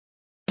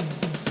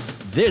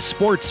This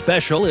sports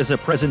special is a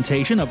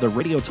presentation of the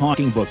Radio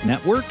Talking Book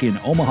Network in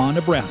Omaha,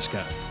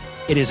 Nebraska.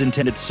 It is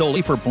intended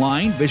solely for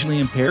blind, visually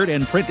impaired,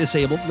 and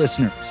print-disabled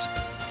listeners.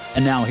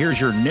 And now here's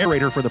your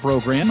narrator for the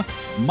program,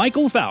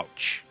 Michael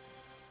Fouch.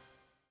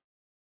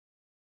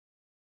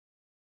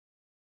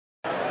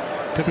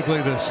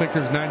 Typically the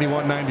sinker's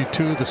 91,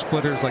 92, the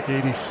splitter's like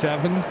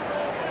 87. We've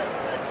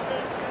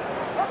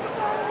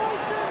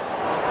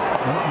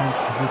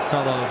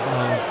got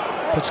a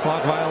pitch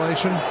clock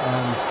violation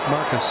on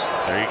Marcus.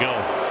 There you go.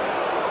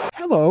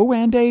 Hello,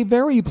 and a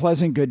very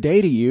pleasant good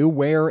day to you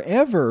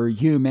wherever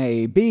you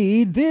may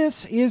be.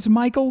 This is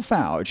Michael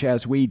Fouch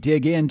as we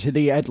dig into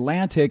the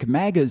Atlantic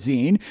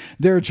Magazine,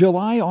 their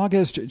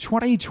July-August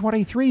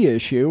 2023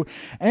 issue,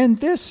 and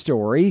this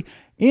story,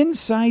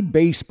 Inside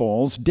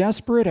Baseball's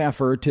desperate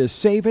effort to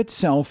save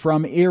itself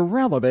from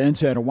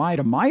irrelevance, and why,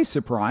 to my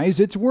surprise,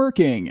 it's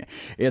working.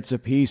 It's a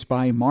piece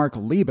by Mark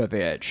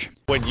Leibovich.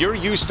 When you're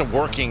used to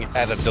working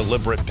at a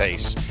deliberate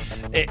pace,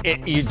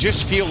 you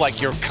just feel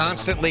like you're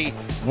constantly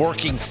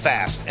working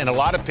fast, and a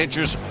lot of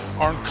pitchers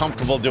aren't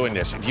comfortable doing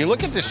this. If you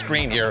look at the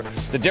screen here,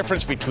 the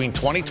difference between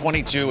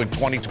 2022 and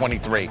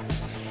 2023.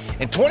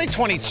 In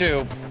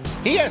 2022,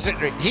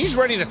 he's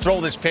ready to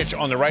throw this pitch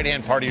on the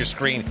right-hand part of your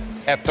screen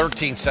at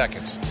 13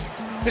 seconds.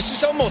 This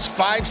is almost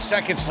 5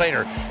 seconds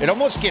later. It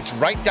almost gets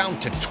right down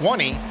to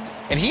 20,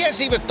 and he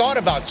hasn't even thought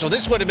about it, so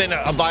this would have been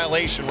a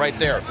violation right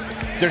there.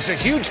 There's a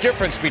huge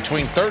difference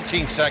between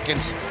 13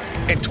 seconds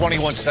and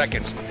 21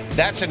 seconds.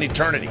 That's an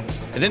eternity.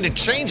 And then the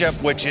changeup,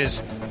 which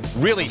is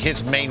really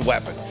his main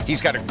weapon.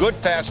 He's got a good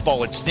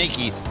fastball, it's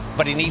sneaky,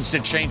 but he needs the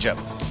changeup.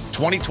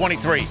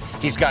 2023,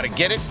 he's got to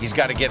get it, he's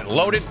got to get it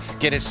loaded,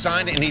 get it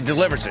signed, and he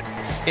delivers it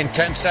in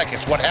 10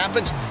 seconds. What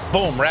happens?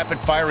 Boom, rapid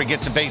fire, he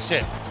gets a base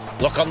hit.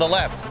 Look on the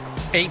left,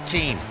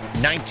 18,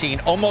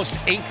 19, almost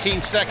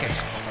 18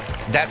 seconds.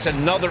 That's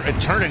another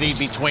eternity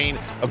between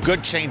a good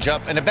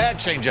changeup and a bad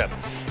changeup.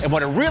 And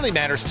what it really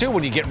matters, too,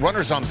 when you get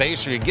runners on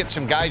base or you get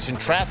some guys in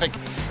traffic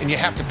and you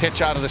have to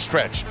pitch out of the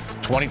stretch.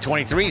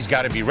 2023, he's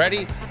got to be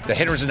ready. The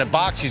hitter's in the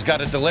box, he's got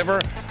to deliver.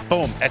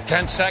 Boom, at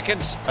 10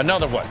 seconds,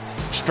 another one.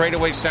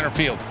 Straightaway center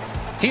field.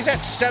 He's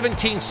at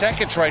 17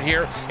 seconds right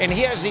here, and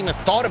he hasn't even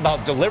thought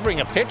about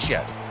delivering a pitch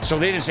yet. So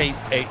there is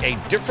a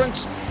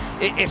difference.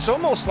 It's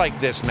almost like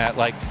this, Matt.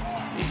 Like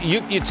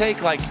you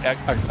take like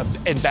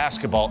in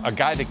basketball, a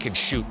guy that can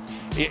shoot.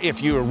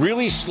 If you're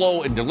really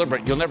slow and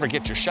deliberate, you'll never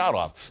get your shot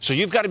off. So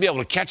you've got to be able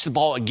to catch the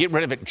ball and get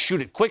rid of it and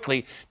shoot it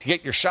quickly to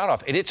get your shot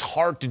off. And it's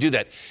hard to do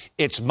that.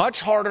 It's much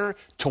harder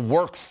to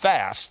work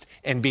fast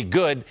and be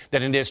good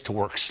than it is to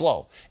work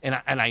slow. And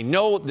I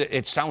know that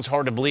it sounds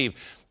hard to believe,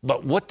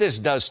 but what this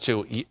does,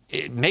 too,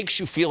 it makes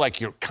you feel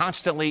like you're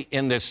constantly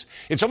in this.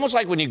 It's almost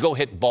like when you go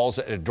hit balls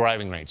at a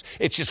driving range.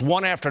 It's just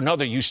one after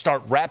another. You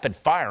start rapid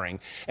firing,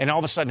 and all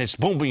of a sudden it's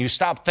boom, boom. You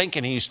stop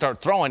thinking and you start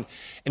throwing.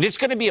 And it's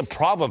going to be a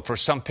problem for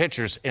some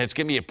pitchers, and it's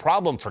going to be a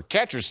problem for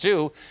catchers,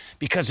 too,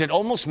 because it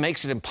almost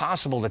makes it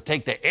impossible to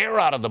take the air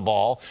out of the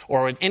ball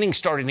or an inning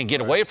starting to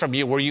get away from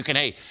you where you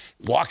can,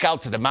 walk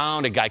out to the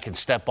mound, a guy can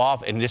step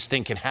off, and this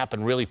thing can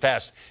happen really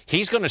fast.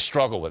 He's going to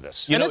struggle with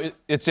this. You know,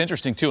 it's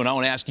interesting, too, and I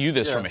want to ask you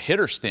this from a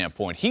hitter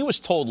standpoint. He was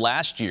told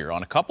last year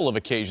on a couple of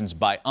occasions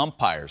by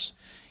umpires,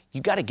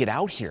 you got to get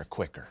out here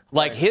quicker.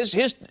 Like his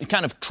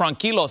kind of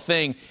tranquilo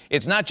thing,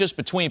 it's not just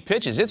between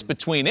pitches, it's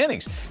between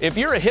innings. If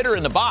you're a hitter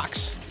in the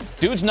box,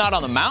 dude's not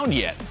on the mound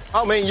yet.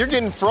 Oh, man, you're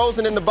getting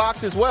frozen in the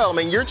box as well. I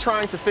mean, you're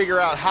trying to figure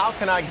out how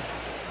can I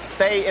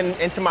stay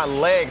into my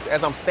legs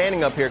as I'm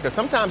standing up here, because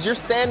sometimes you're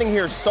standing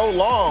here so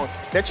long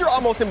that you're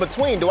almost in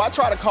between. Do I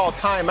try to call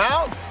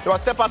timeout? Do I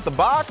step out the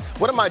box?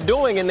 What am I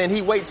doing? And then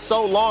he waits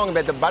so long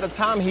that by the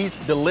time he's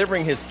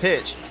delivering his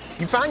pitch,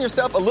 you find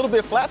yourself a little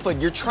bit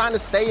flat-footed. You're trying to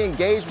stay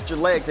engaged with your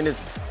legs, and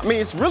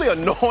it's really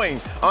annoying,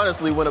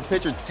 honestly, when a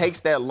pitcher takes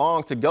that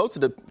long to go to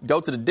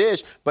the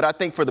dish. But I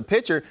think for the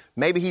pitcher,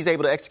 maybe he's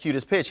able to execute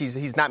his pitch.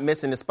 He's not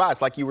missing his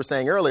spots, like you were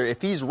saying earlier.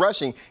 If he's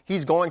rushing,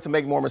 he's going to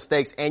make more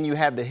mistakes, and you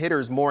have the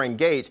hitters more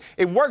engaged.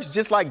 It works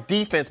just like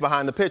defense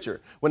behind the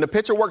pitcher. When the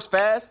pitcher works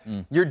fast,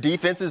 your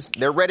defenses,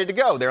 they're ready to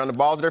go. They're on the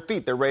balls of their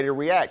feet. They're ready to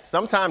react.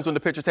 Sometimes when the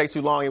pitcher takes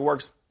too long, it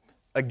works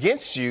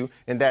against you,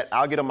 in that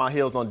I'll get on my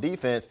heels on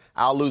defense,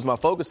 I'll lose my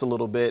focus a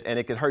little bit, and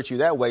it could hurt you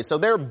that way. So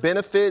there are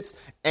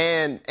benefits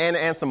and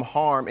some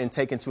harm in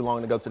taking too long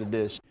to go to the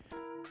dish.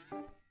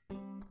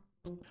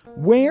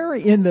 Where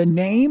in the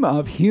name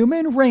of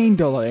human rain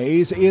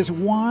delays is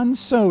Juan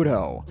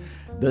Soto?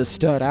 The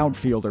stud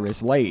outfielder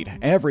is late.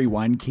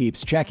 Everyone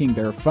keeps checking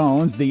their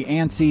phones. The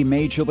antsy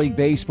Major League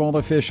Baseball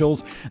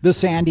officials, the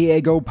San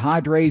Diego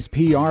Padres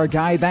PR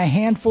guy, the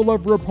handful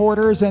of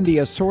reporters, and the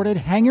assorted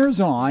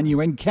hangers-on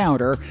you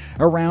encounter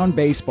around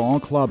baseball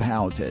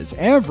clubhouses.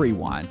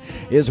 Everyone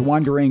is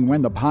wondering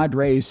when the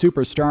Padres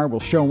superstar will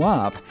show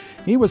up.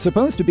 He was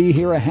supposed to be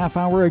here a half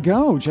hour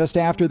ago, just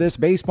after this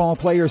baseball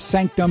player's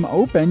sanctum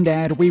opened,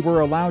 and we were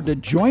allowed to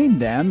join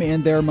them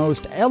in their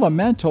most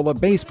elemental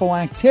of baseball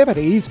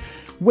activities,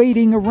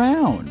 waiting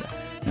around.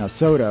 Now,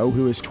 Soto,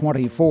 who is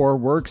 24,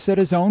 works at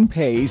his own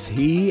pace.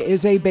 He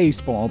is a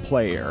baseball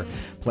player.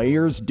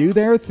 Players do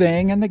their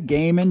thing, and the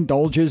game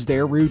indulges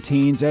their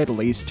routines at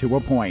least to a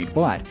point.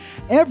 But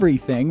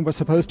everything was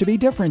supposed to be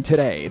different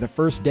today, the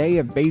first day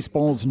of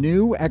baseball's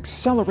new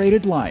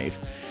accelerated life.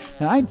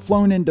 Now, I'd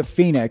flown into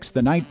Phoenix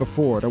the night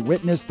before to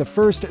witness the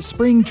first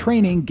spring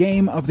training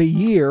game of the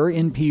year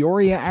in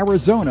Peoria,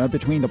 Arizona,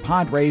 between the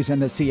Padres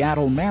and the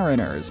Seattle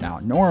Mariners.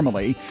 Now,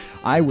 normally,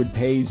 I would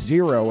pay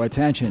zero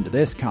attention to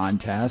this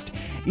contest,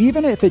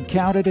 even if it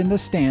counted in the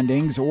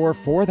standings, or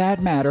for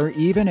that matter,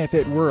 even if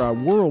it were a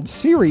World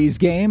Series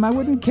game, I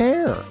wouldn't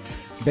care.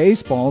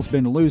 Baseball's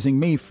been losing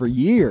me for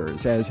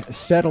years, as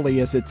steadily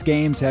as its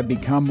games have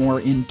become more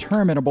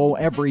interminable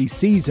every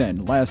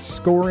season. Less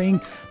scoring,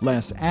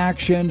 less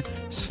action,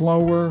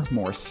 slower,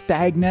 more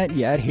stagnant,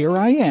 yet here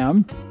I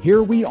am.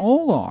 Here we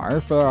all are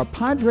for a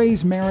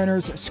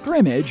Padres-Mariners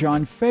scrimmage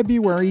on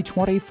February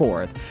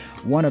 24th.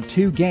 One of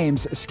two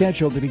games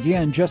scheduled to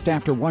begin just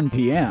after 1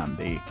 p.m.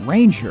 The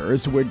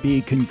Rangers would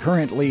be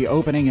concurrently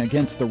opening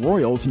against the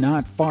Royals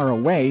not far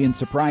away in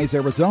Surprise,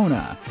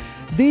 Arizona.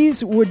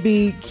 These would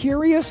be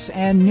curious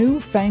and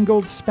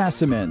newfangled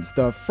specimens,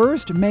 the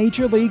first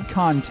Major League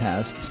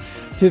contests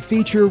to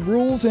feature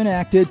rules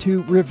enacted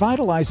to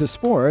revitalize a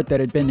sport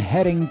that had been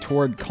heading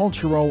toward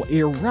cultural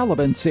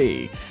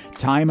irrelevancy.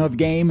 Time of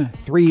game,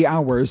 3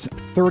 hours,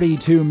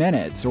 32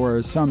 minutes,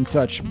 or some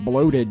such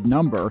bloated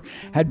number,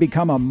 had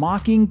become a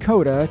mocking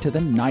coda to the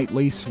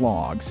nightly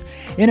slogs.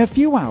 In a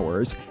few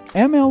hours,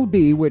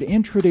 MLB would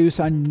introduce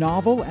a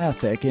novel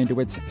ethic into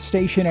its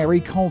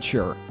stationary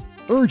culture: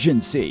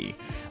 urgency.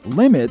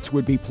 Limits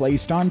would be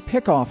placed on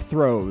pickoff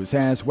throws,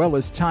 as well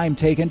as time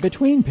taken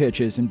between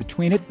pitches and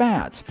between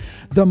at-bats.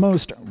 The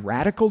most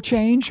radical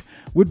change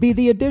would be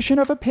the addition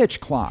of a pitch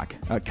clock,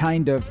 a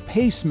kind of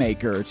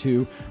pacemaker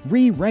to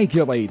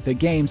re-regulate the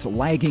game's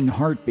lagging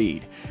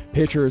heartbeat.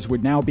 Pitchers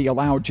would now be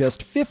allowed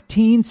just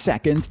 15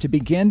 seconds to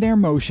begin their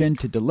motion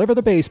to deliver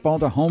the baseball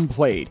to home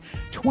plate,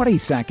 20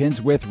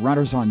 seconds with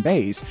runners on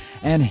base,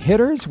 and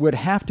hitters would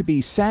have to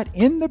be set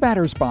in the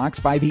batter's box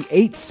by the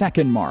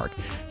 8-second mark.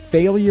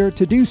 Failure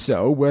to do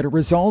so would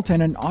result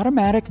in an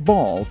automatic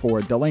ball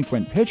for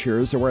delinquent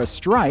pitchers or a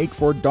strike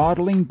for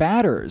dawdling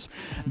batters.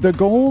 The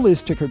goal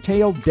is to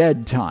curtail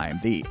dead time,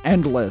 the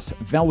endless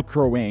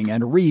velcroing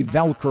and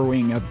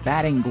re-velcroing of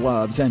batting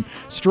gloves and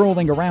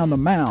strolling around the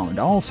mound.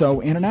 Also,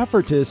 in an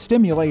effort to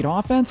stimulate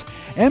offense,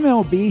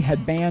 MLB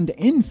had banned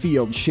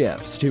infield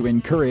shifts to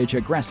encourage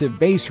aggressive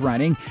base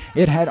running.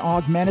 It had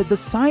augmented the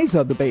size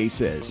of the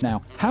bases.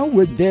 Now, how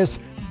would this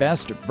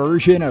best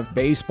version of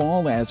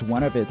baseball, as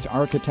one of its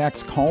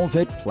architects calls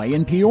it, play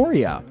in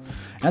Peoria?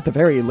 At the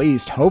very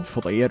least,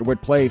 hopefully, it would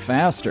play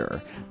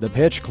faster. The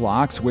pitch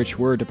clocks, which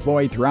were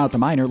deployed throughout the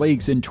minor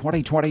leagues in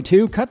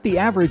 2022, cut the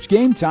average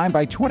game time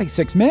by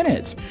 26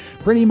 minutes.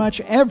 Pretty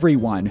much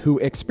everyone who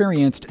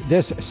experienced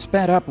this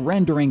sped-up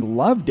rendering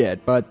loved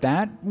it, but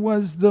that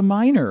was the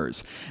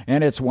minors.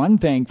 And it's one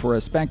thing for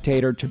a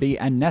spectator to be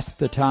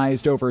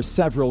anesthetized over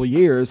several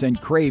years and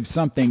crave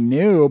something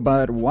new,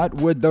 but what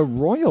would the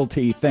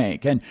royalty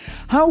think? And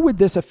how would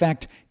this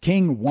affect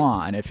King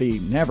Juan if he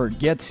never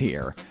gets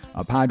here?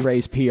 A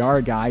Padres PR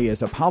guy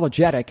is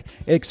apologetic,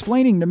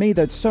 explaining to me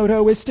that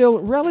Soto is still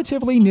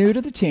relatively new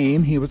to the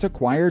team. He was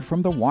acquired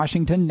from the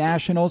Washington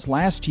Nationals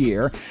last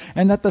year,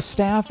 and that the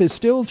staff is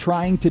still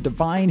trying to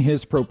divine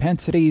his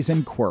propensities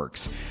and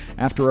quirks.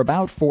 After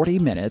about 40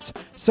 minutes,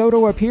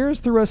 Soto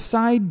appears through a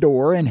side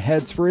door and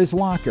heads for his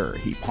locker.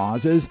 He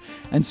pauses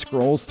and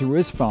scrolls through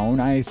his phone.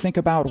 I think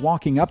about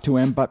walking up to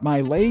him, but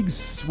my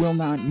legs will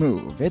not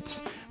move.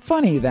 It's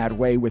funny that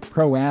way with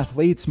pro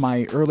athletes,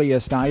 my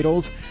earliest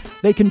idols.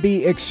 They can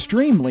be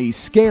extremely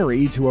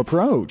scary to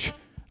approach.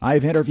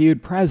 I've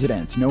interviewed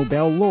presidents,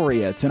 Nobel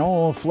laureates, and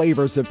all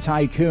flavors of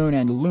tycoon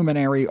and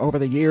luminary over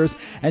the years,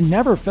 and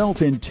never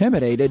felt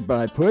intimidated,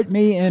 but put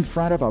me in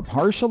front of a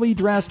partially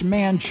dressed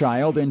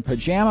man-child in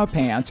pajama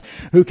pants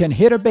who can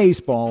hit a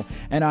baseball,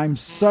 and I'm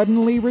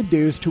suddenly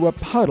reduced to a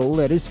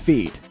puddle at his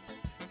feet.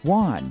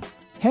 Juan,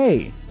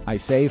 hey, I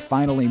say,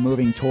 finally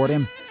moving toward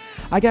him.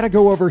 I gotta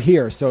go over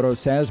here, Soto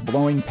says,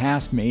 blowing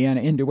past me and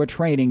into a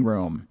training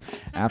room.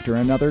 After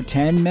another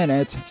 10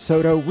 minutes,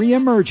 Soto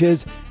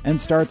reemerges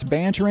and starts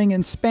bantering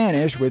in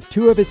Spanish with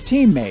two of his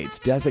teammates,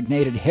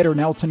 designated hitter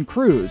Nelson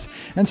Cruz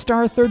and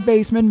star third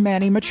baseman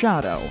Manny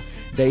Machado.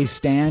 They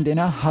stand in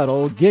a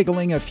huddle,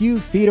 giggling a few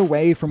feet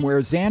away from where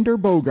Xander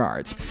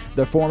Bogaerts,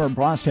 the former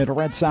Boston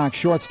Red Sox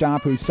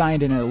shortstop who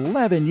signed an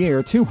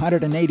 11-year,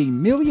 $280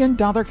 million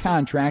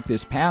contract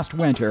this past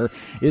winter,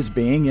 is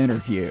being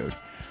interviewed.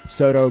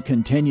 Soto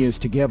continues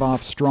to give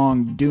off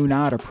strong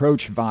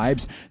do-not-approach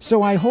vibes,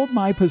 so I hold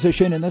my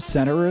position in the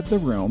center of the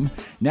room.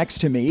 Next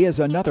to me is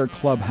another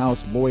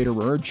clubhouse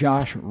loiterer,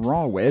 Josh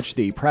Rawitch,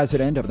 the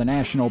president of the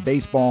National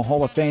Baseball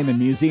Hall of Fame and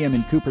Museum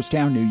in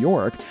Cooperstown, New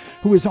York,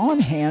 who is on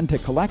hand to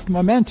collect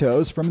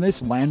mementos from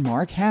this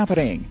landmark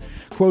happening.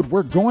 Quote,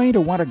 "We're going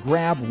to want to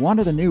grab one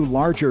of the new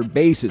larger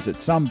bases at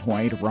some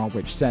point,"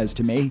 Rawitch says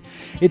to me.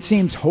 It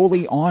seems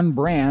wholly on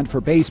brand for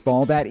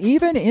baseball that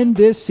even in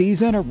this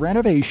season of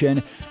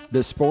renovation,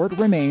 the sport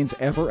remains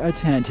ever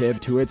attentive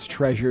to its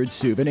treasured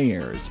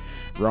souvenirs.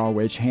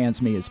 Rawitch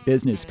hands me his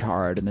business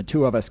card, and the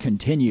two of us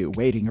continue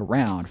waiting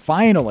around.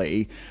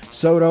 Finally,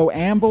 Soto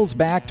ambles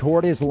back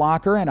toward his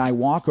locker, and I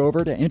walk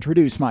over to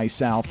introduce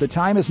myself. The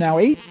time is now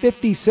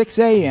 8:56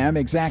 a.m.,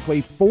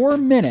 exactly 4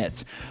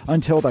 minutes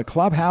until the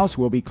clubhouse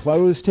will be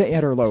closed to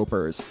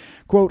interlopers.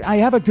 Quote, "I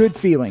have a good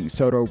feeling,"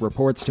 Soto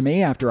reports to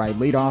me after I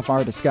lead off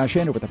our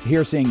discussion with a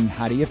piercing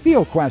 "how do you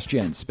feel"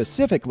 question.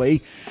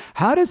 Specifically,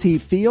 how does he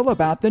feel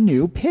about the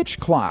new pitch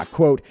clock?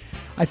 Quote,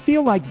 "I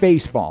feel like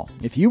baseball.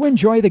 If you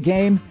enjoy the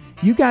game,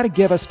 you got to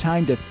give us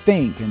time to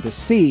think and to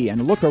see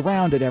and look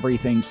around at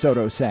everything,"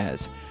 Soto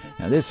says.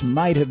 Now, this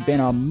might have been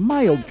a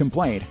mild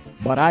complaint,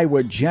 but I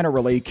would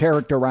generally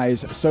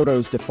characterize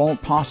Soto's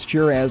default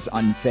posture as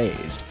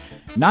unfazed.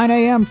 9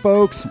 a.m.,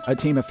 folks, a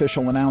team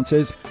official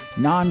announces.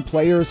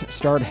 Non-players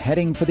start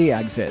heading for the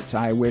exits.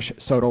 I wish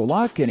Soto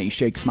luck, and he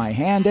shakes my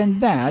hand,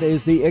 and that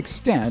is the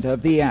extent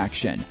of the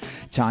action.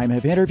 Time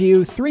of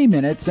interview, 3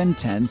 minutes and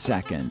 10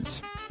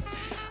 seconds.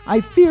 I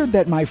feared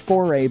that my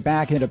foray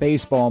back into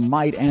baseball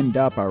might end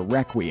up a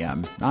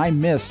requiem. I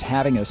missed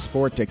having a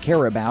sport to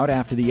care about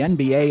after the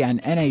NBA and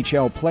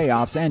NHL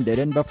playoffs ended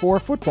and before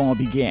football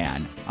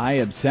began. I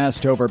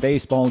obsessed over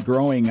baseball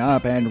growing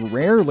up and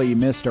rarely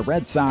missed a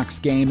Red Sox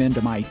game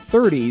into my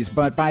 30s,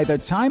 but by the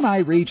time I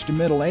reached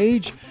middle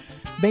age,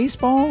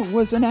 baseball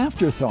was an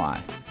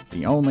afterthought.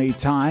 The only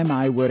time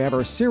I would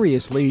ever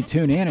seriously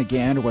tune in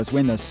again was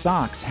when the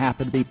Sox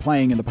happened to be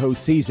playing in the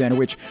postseason,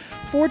 which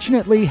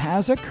fortunately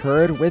has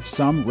occurred with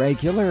some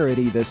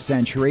regularity this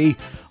century.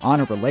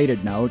 On a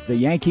related note, the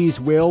Yankees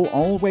will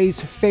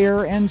always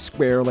fair and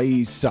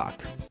squarely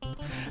suck.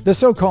 The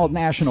so-called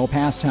national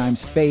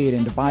pastimes fade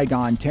into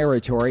bygone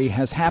territory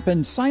has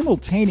happened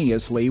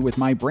simultaneously with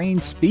my brain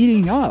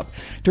speeding up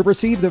to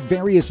receive the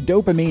various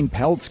dopamine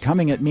pelts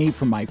coming at me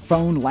from my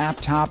phone,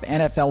 laptop,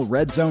 NFL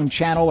Red Zone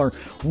channel, or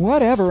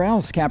whatever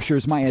else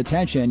captures my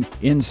attention,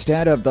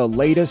 instead of the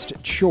latest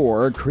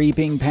chore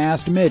creeping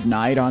past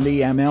midnight on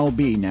the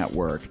MLB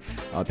network.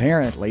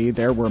 Apparently,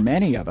 there were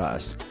many of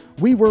us.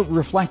 We were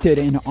reflected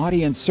in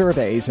audience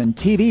surveys and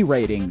TV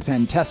ratings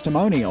and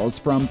testimonials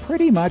from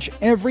pretty much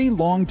every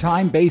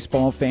longtime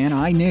baseball fan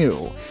I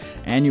knew.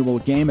 Annual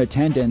game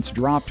attendance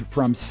dropped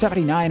from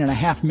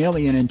 79.5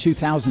 million in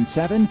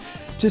 2007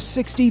 to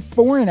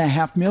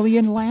 64.5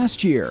 million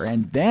last year.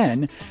 And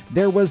then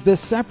there was the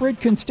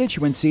separate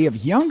constituency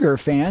of younger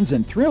fans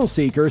and thrill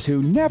seekers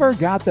who never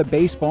got the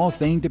baseball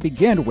thing to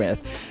begin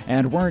with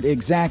and weren't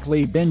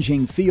exactly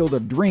binging Field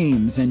of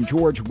Dreams and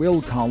George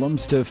Will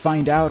columns to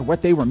find out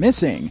what they were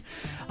missing.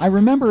 I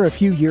remember a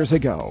few years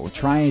ago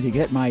trying to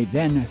get my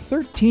then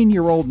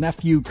 13-year-old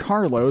nephew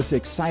Carlos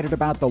excited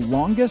about the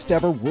longest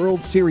ever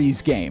World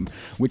Series game,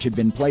 which had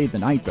been played the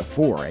night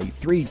before, a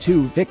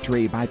 3-2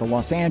 victory by the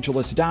Los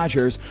Angeles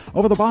Dodgers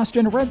over the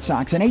Boston Red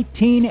Sox in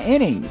 18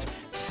 innings,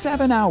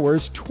 7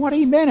 hours,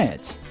 20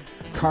 minutes.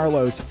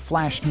 Carlos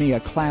flashed me a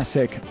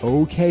classic,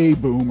 "Okay,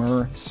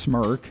 boomer,"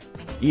 smirk,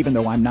 even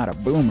though I'm not a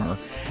boomer,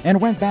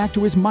 and went back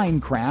to his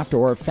Minecraft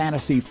or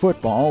fantasy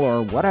football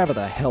or whatever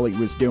the hell he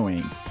was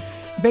doing.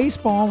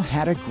 Baseball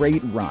had a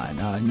great run,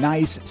 a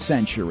nice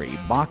century.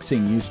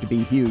 Boxing used to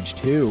be huge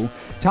too.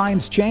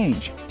 Times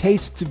change,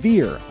 tastes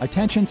veer,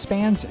 attention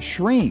spans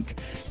shrink.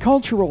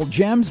 Cultural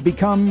gems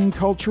become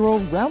cultural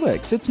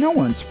relics. It's no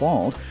one's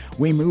fault.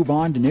 We move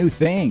on to new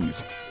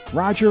things.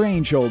 Roger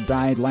Angel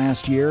died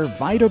last year.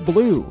 Vida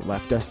Blue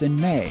left us in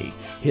May.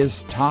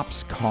 His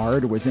Topps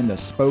card was in the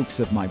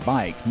spokes of my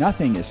bike.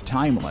 Nothing is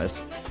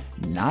timeless,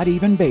 not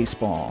even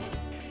baseball.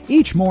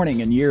 Each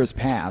morning in years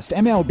past,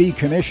 MLB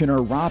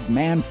Commissioner Rob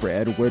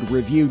Manfred would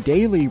review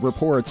daily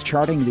reports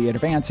charting the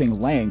advancing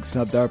lengths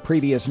of the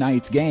previous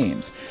night's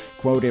games.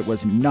 Quote, "It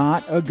was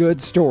not a good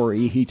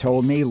story," he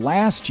told me.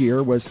 "Last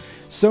year was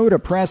so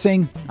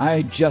depressing,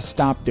 I just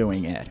stopped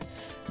doing it."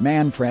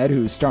 Manfred,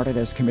 who started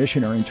as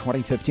commissioner in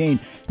 2015,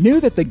 knew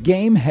that the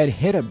game had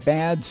hit a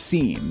bad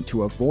seam.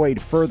 To avoid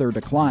further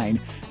decline,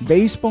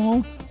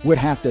 baseball would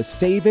have to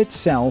save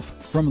itself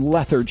from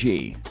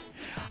lethargy.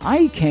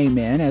 I came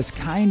in as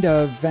kind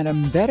of an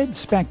embedded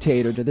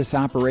spectator to this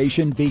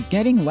operation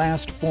beginning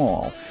last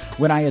fall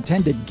when I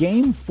attended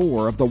Game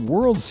 4 of the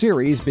World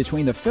Series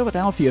between the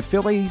Philadelphia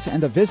Phillies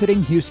and the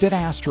visiting Houston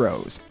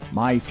Astros.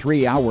 My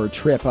 3-hour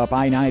trip up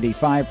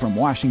I-95 from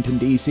Washington,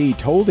 D.C.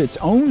 told its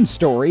own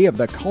story of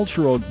the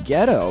cultural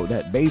ghetto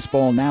that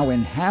baseball now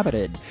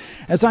inhabited.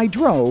 As I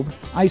drove,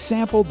 I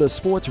sampled the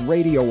sports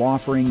radio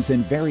offerings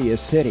in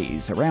various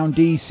cities. Around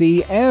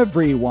D.C.,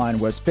 everyone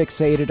was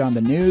fixated on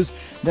the news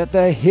that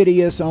the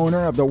hideous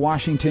owner of the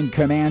Washington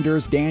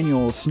Commanders,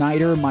 Daniel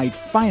Snyder, might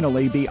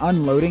finally be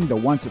unloading the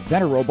once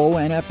venerable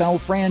NFL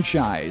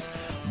franchise.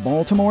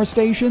 Baltimore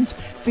stations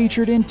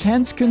featured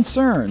intense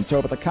concerns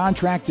over the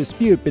contract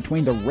dispute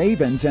between the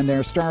Ravens and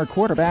their star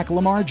quarterback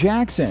Lamar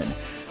Jackson.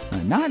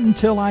 Not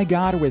until I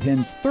got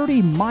within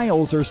 30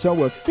 miles or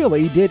so of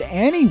Philly did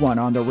anyone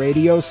on the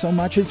radio so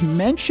much as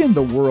mention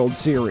the World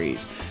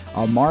Series,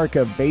 a mark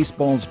of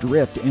baseball's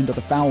drift into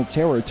the foul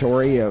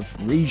territory of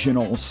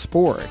regional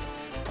sport.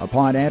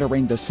 Upon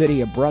entering the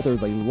city of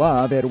brotherly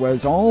love, it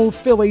was all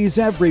Phillies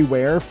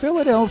everywhere.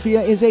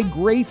 Philadelphia is a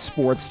great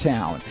sports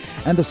town,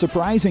 and the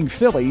surprising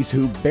Phillies,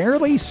 who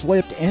barely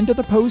slipped into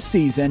the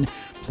postseason,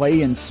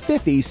 play in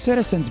spiffy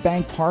Citizens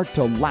Bank Park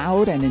to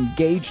loud and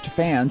engaged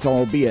fans,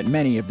 albeit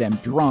many of them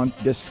drunk,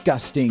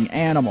 disgusting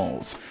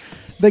animals.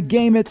 The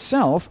game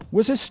itself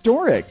was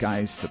historic,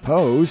 I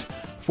suppose.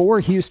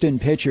 4 Houston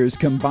pitchers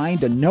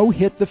combined to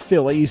no-hit the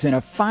Phillies in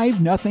a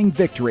 5-0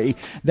 victory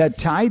that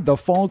tied the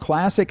Fall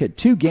Classic at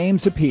 2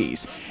 games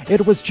apiece.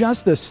 It was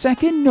just the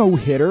second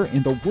no-hitter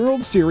in the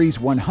World Series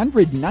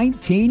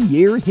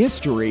 119-year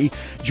history,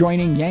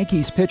 joining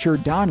Yankees pitcher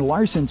Don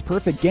Larson's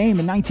perfect game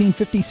in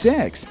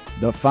 1956.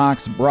 The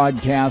Fox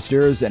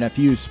broadcasters and a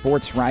few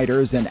sports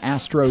writers and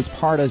Astros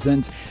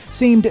partisans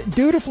seemed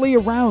dutifully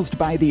aroused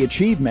by the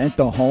achievement.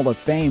 The Hall of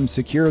Fame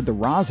secured the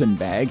rosin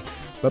bag.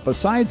 But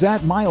besides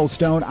that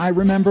milestone, I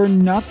remember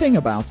nothing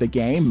about the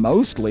game,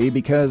 mostly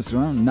because,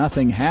 well,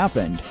 nothing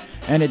happened.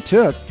 And it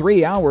took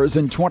 3 hours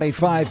and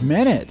 25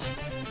 minutes.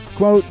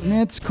 Quote,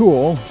 "It's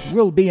cool.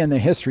 We'll be in the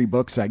history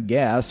books, I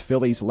guess,"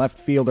 Phillies left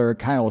fielder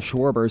Kyle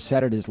Schwarber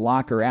said at his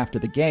locker after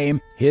the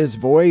game, his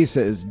voice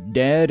as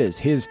dead as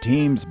his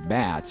team's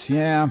bats.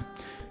 Yeah,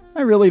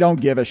 I really don't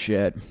give a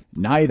shit.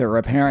 Neither,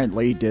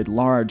 apparently, did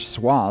large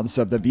swaths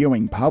of the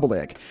viewing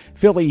public.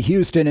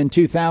 Philly-Houston in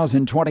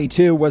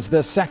 2022 was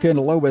the second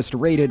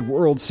lowest-rated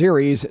World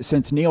Series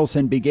since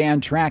Nielsen began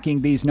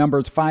tracking these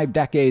numbers 5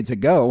 decades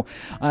ago,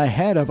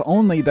 ahead of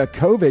only the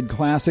COVID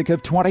Classic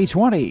of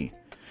 2020.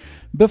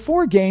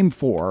 Before Game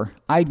 4,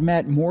 I'd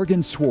met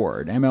Morgan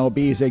Sword,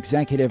 MLB's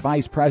Executive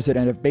Vice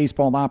President of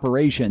Baseball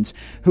Operations,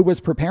 who was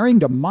preparing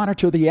to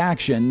monitor the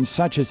action,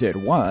 such as it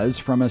was,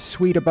 from a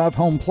suite above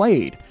home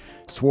plate.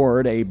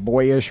 Sword, a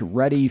boyish,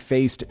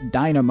 ruddy-faced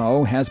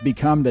dynamo, has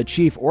become the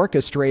chief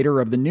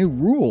orchestrator of the new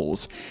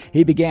rules.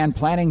 He began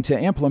planning to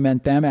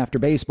implement them after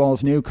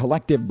baseball's new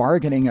collective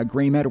bargaining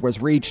agreement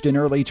was reached in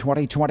early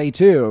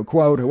 2022.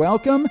 Quote,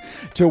 "Welcome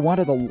to one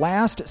of the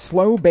last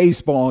slow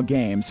baseball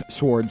games,"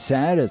 Sword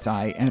said as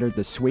I entered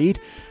the suite.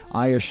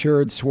 I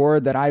assured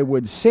Sword that I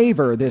would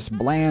savor this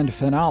bland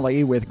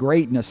finale with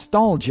great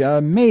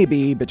nostalgia,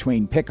 maybe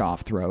between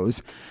pickoff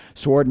throws.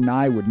 Sword and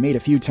I would meet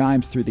a few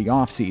times through the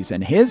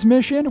offseason. His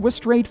mission was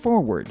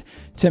straightforward: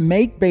 to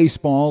make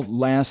baseball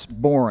less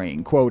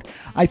boring. Quote,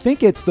 "I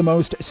think it's the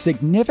most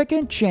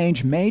significant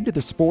change made to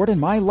the sport in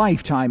my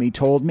lifetime," he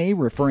told me,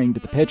 referring to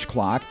the pitch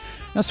clock.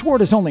 Now,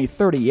 Sword is only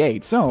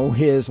 38, so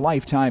his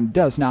lifetime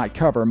does not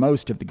cover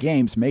most of the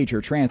game's major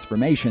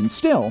transformations.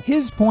 Still,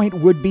 his point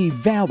would be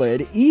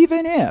valid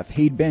even if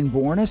he'd been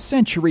born a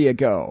century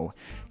ago.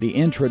 The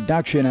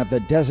introduction of the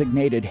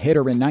designated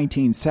hitter in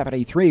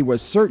 1973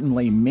 was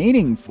certainly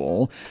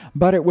meaningful,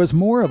 but it was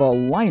more of a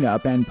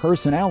lineup and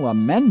personnel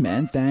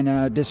amendment than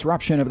a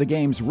disruption of the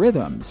game's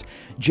rhythms.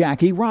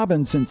 Jackie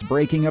Robinson's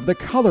breaking of the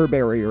color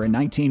barrier in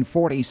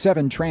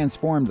 1947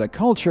 transformed the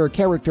culture,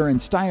 character,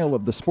 and style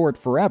of the sport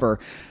forever,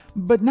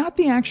 but not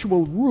the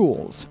actual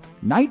rules.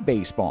 Night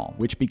baseball,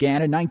 which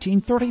began in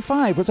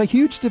 1935, was a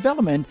huge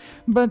development,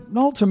 but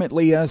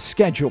ultimately a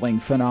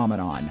scheduling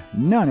phenomenon.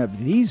 None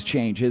of these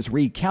changes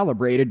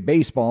recalibrated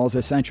baseball's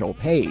essential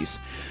pace.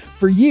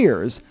 For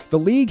years, the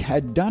league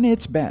had done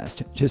its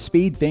best to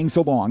speed things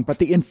along, but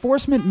the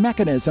enforcement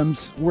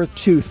mechanisms were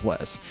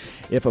toothless.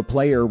 If a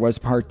player was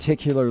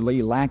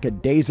particularly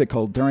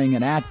lackadaisical during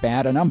an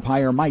at-bat, an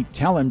umpire might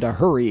tell him to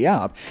hurry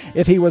up.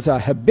 If he was a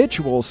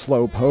habitual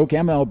slowpoke,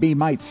 MLB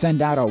might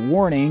send out a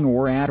warning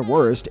or, at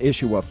worst,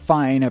 issue a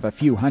fine of a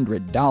few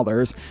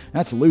 $100s.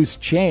 That's loose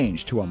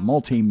change to a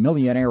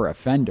multi-millionaire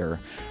offender.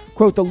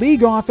 Quote, "The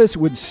league office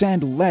would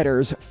send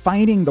letters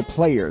fining the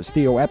players,"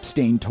 Theo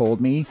Epstein told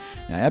me.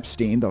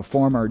 Epstein, the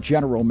former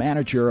general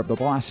manager of the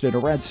Boston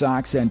Red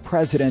Sox and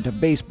president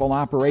of baseball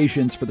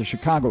operations for the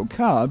Chicago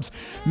Cubs,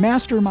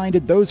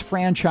 masterminded those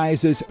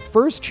franchises'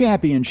 first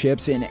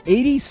championships in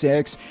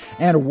 86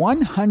 and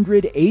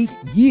 108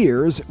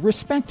 years,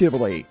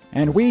 respectively.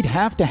 And we'd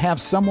have to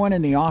have someone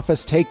in the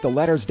office take the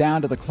letters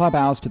down to the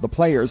clubhouse to the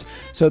players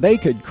so they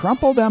could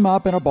crumple them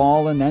up in a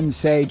ball and then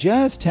say,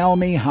 "Just tell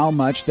me how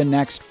much the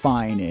next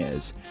fine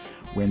is."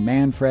 When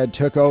Manfred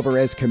took over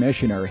as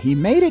commissioner, he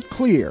made it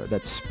clear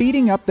that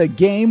speeding up the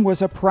game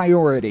was a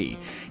priority.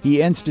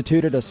 he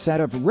instituted a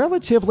set of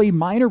relatively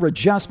minor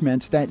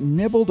adjustments that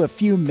nibbled a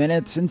few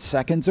minutes and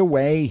seconds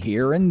away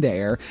here and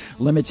there,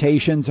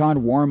 limitations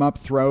on warm-up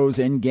throws,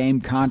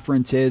 in-game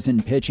conferences,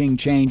 and pitching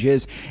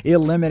changes,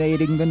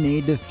 eliminating the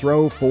need to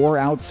throw 4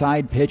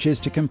 outside pitches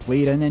to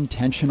complete an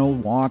intentional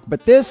walk.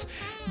 But this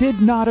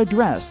did not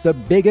address the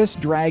biggest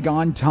drag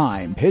on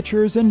time,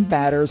 pitchers and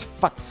batters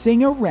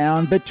futzing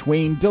around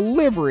between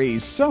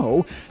deliveries.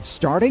 So,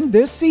 starting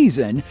this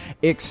season,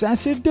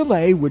 excessive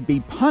delay would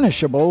be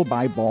punishable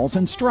by balls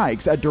and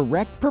strikes, a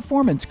direct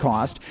performance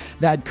cost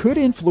that could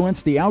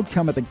influence the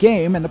outcome of the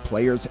game and the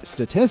player's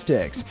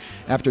statistics.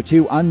 After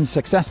 2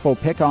 unsuccessful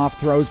pickoff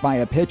throws by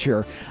a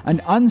pitcher,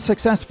 an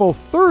unsuccessful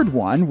third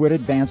one would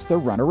advance the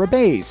runner a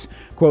base.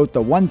 Quote,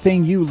 "The one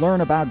thing you learn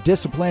about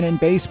discipline in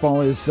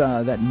baseball is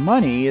that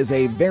money is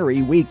a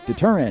very weak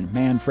deterrent,"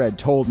 Manfred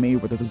told me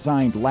with a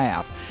resigned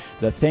laugh.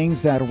 "The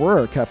things that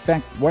work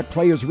affect what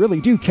players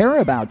really do care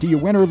about. Do you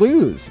win or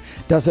lose?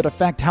 Does it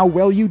affect how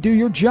well you do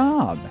your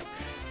job?"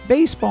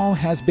 Baseball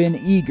has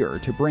been eager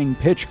to bring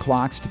pitch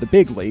clocks to the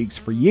big leagues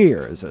for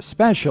years,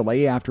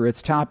 especially after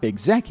its top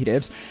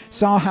executives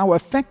saw how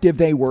effective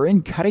they were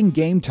in cutting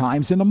game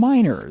times in the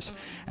minors.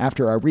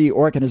 After a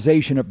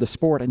reorganization of the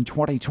sport in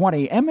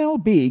 2020,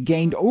 MLB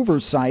gained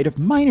oversight of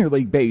minor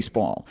league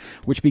baseball,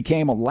 which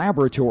became a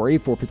laboratory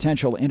for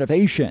potential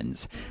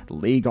innovations. The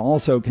league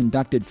also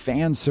conducted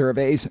fan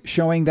surveys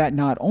showing that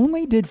not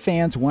only did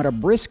fans want a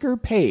brisker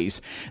pace,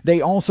 they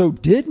also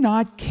did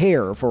not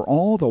care for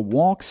all the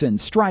walks and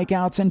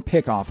strikeouts and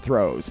pickoff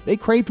throws. They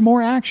craved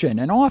more action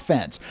and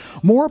offense,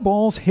 more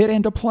balls hit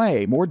into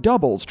play, more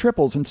doubles,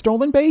 triples, and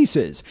stolen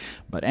bases.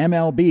 But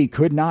MLB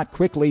could not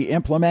quickly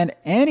implement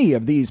any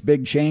of these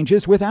big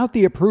changes without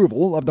the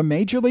approval of the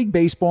Major League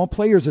Baseball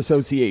Players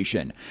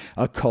Association,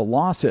 a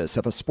colossus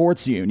of a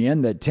sports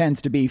union that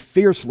tends to be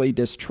fiercely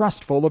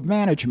distrustful of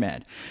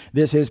management.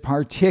 This is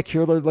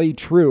particularly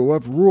true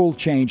of rule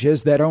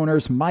changes that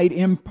owners might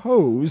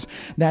impose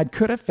that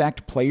could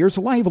affect players'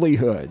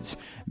 livelihoods.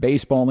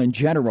 Baseball in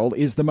general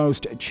is the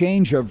most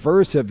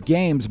change-averse of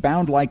games,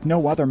 bound like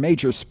no other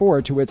major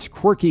sport to its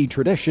quirky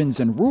traditions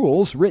and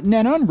rules, written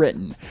and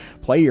unwritten.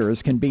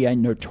 Players can be a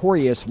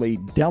notoriously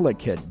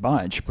delicate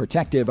bunch,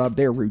 protective of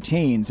their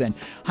routines and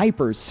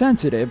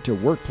hypersensitive to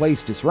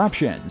workplace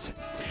disruptions.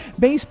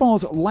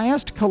 Baseball's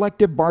last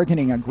collective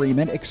bargaining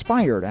agreement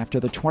expired after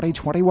the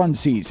 2021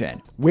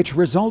 season, which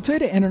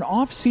resulted in an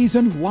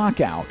off-season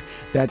lockout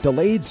that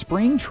delayed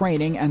spring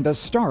training and the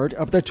start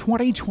of the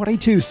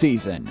 2022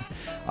 season.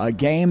 A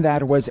game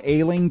that was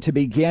ailing to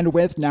begin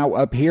with now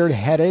appeared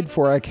headed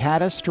for a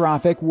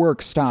catastrophic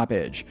work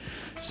stoppage.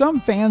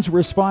 Some fans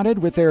responded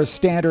with their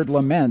standard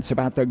laments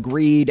about the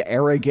greed,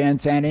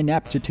 arrogance, and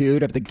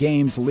ineptitude of the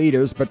game's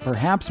leaders, but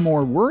perhaps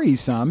more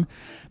worrisome,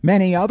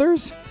 many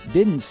others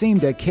didn't seem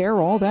to care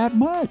all that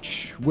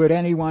much. Would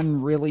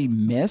anyone really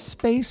miss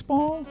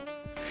baseball?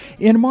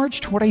 In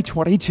March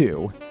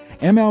 2022,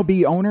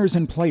 MLB owners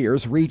and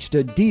players reached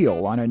a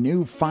deal on a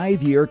new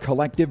 5-year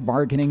collective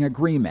bargaining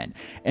agreement,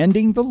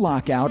 ending the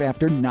lockout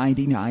after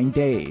 99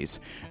 days.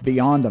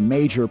 Beyond the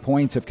major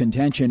points of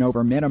contention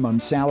over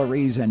minimum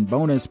salaries and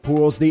bonus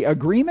pools, the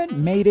agreement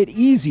made it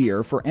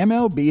easier for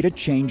MLB to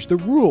change the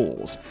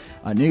rules.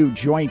 A new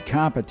joint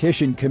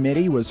competition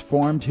committee was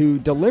formed to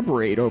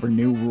deliberate over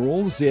new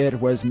rules. It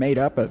was made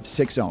up of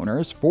 6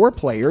 owners, 4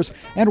 players,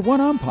 and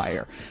 1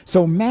 umpire,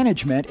 so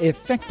management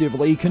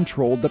effectively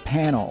controlled the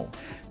panel.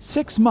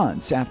 6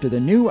 months after the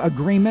new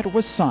agreement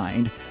was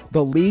signed,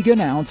 the league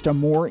announced a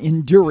more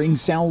enduring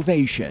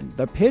salvation,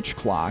 the pitch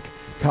clock,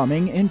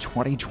 coming in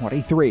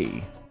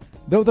 2023.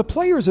 Though the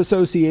Players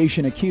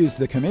Association accused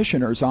the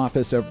Commissioner's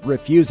Office of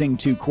refusing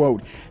to,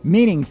 quote,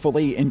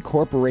 meaningfully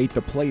incorporate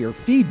the player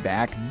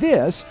feedback,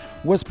 this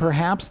was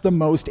perhaps the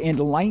most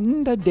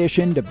enlightened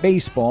addition to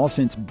baseball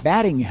since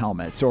batting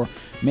helmets, or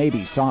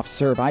maybe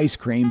soft-serve ice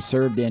cream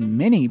served in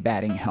mini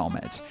batting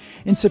helmets.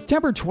 In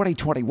September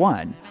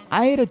 2021,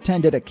 I had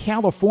attended a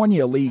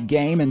California League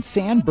game in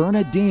San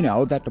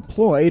Bernardino that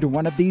deployed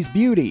one of these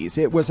beauties.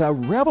 It was a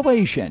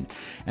revelation,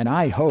 and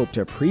I hoped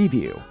to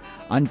preview.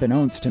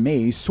 Unbeknownst to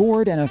me,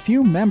 Sword and a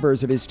few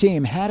members of his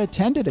team had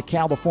attended a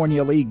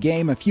California League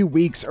game a few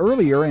weeks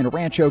earlier in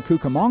Rancho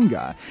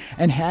Cucamonga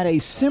and had a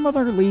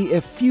similarly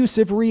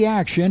effusive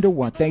reaction to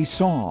what they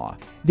saw.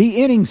 The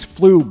innings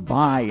flew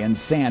by in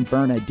San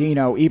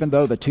Bernardino, even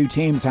though the 2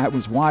 teams I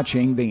was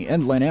watching, the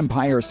Inland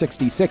Empire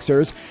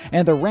 66ers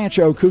and the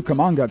Rancho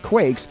Cucamonga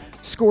Quakes,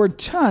 scored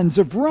tons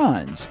of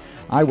runs.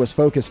 I was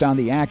focused on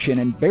the action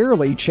and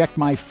barely checked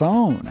my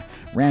phone.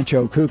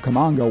 Rancho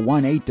Cucamonga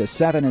won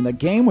 8-7 and the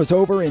game was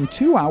over in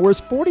 2 hours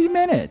 40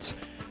 minutes.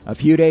 A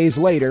few days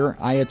later,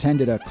 I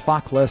attended a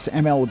clockless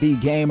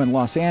MLB game in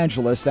Los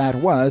Angeles that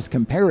was,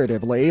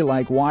 comparatively,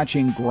 like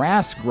watching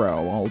grass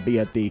grow,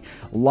 albeit the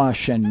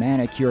lush and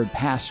manicured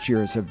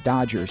pastures of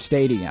Dodger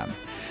Stadium.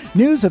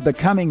 News of the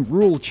coming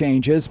rule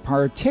changes,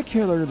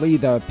 particularly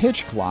the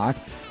pitch clock,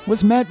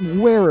 was met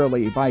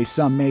warily by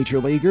some major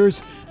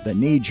leaguers. The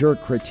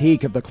knee-jerk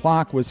critique of the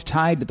clock was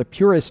tied to the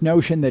purist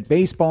notion that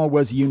baseball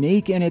was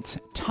unique in its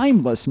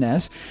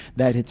timelessness,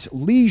 that its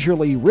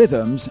leisurely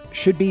rhythms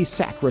should be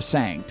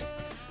sacrosanct.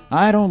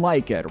 "I don't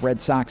like it,"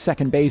 Red Sox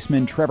second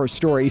baseman Trevor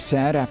Story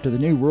said after the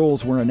new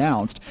rules were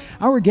announced.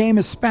 "Our game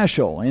is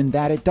special in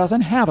that it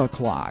doesn't have a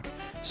clock."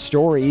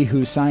 Story,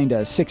 who signed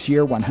a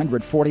 6-year,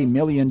 $140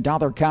 million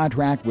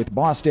contract with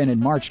Boston in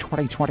March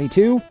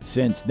 2022,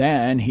 since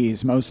then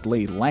he's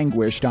mostly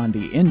languished on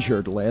the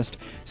injured list,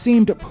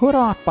 seemed put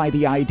off by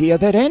the idea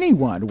that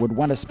anyone would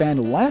want to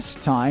spend less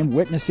time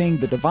witnessing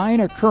the divine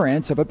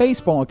occurrence of a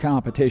baseball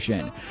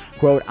competition.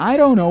 Quote, "I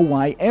don't know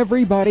why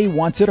everybody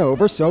wants it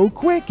over so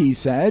quick," he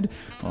said.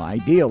 Well,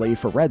 ideally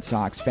for Red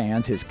Sox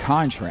fans, his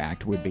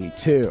contract would be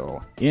too.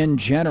 In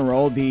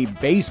general, the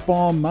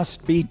baseball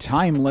must be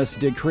timeless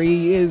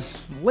decree is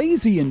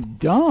lazy and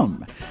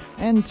dumb,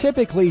 and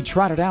typically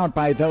trotted out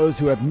by those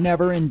who have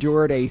never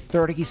endured a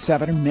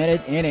 37-minute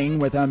inning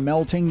with a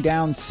melting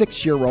down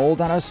 6-year-old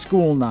on a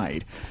school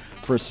night.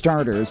 For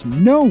starters,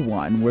 no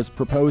one was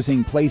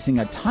proposing placing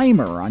a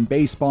timer on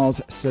baseball's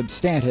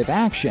substantive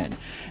action.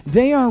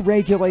 They are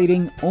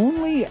regulating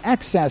only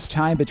excess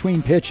time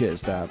between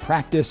pitches, the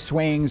practice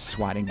swings,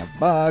 swatting of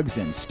bugs,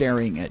 and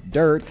staring at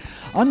dirt.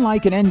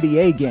 Unlike an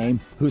NBA game,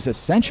 whose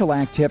essential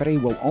activity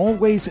will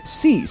always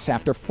cease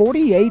after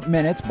 48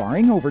 minutes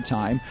barring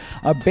overtime,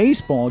 a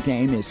baseball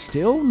game is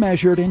still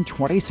measured in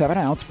 27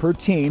 outs per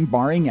team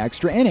barring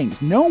extra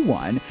innings. No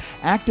one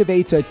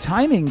activates a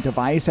timing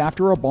device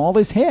after a ball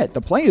is hit.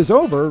 The play is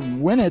over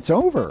when it's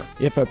over.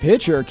 If a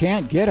pitcher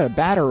can't get a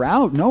batter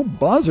out, no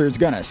buzzer's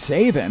gonna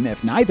save him.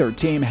 If neither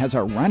team has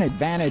a run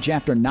advantage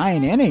after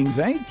 9 innings,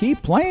 they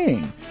keep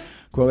playing.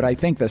 Quote, "I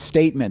think the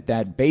statement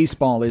that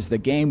baseball is the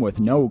game with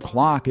no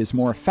clock is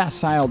more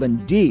facile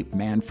than deep,"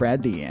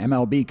 Manfred, the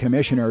MLB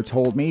commissioner,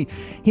 told me.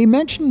 He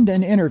mentioned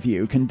an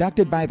interview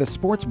conducted by the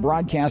sports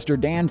broadcaster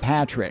Dan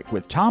Patrick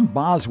with Tom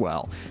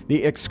Boswell,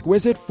 the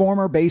exquisite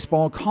former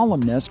baseball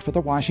columnist for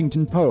the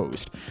Washington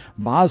Post.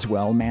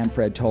 Boswell,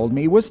 Manfred told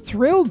me, was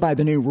thrilled by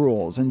the new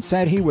rules and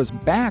said he was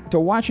back to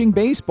watching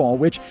baseball,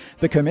 which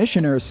the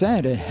commissioner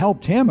said it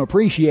helped him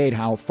appreciate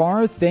how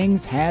far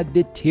things had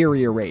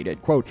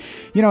deteriorated. Quote,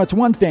 "You know,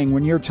 it's one thing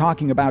when you're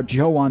talking about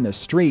Joe on the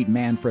street,"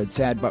 Manfred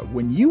said, "but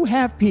when you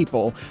have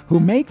people who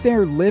make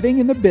their living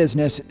in the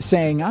business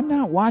saying, 'I'm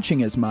not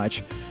watching as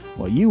much,'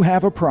 well, you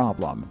have a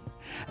problem."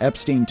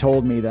 Epstein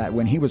told me that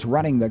when he was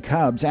running the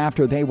Cubs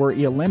after they were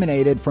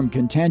eliminated from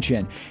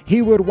contention,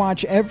 he would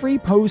watch every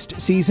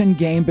postseason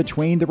game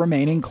between the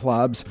remaining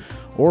clubs,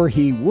 or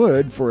he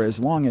would for as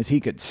long as he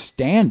could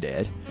stand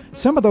it.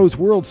 "Some of those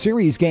World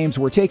Series games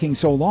were taking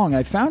so long,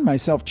 I found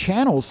myself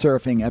channel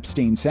surfing,"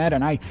 Epstein said,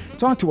 and I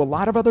talked to a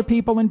lot of other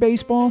people in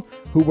baseball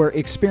who were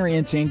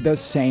experiencing the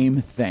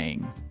same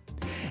thing.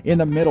 In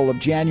the middle of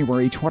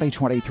January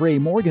 2023,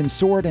 Morgan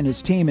Sword and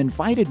his team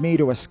invited me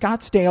to a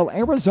Scottsdale,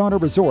 Arizona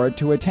resort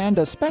to attend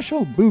a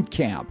special boot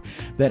camp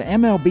that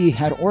MLB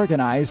had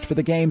organized for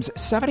the game's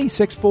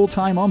 76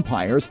 full-time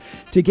umpires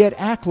to get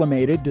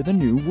acclimated to the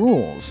new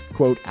rules.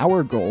 Quote,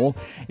 "Our goal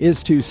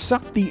is to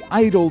suck the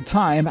idle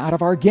time out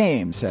of our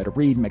game," said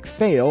Reed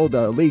McPhail,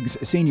 the league's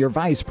senior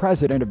vice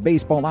president of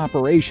baseball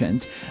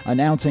operations,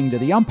 announcing to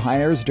the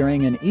umpires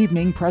during an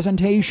evening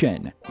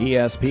presentation.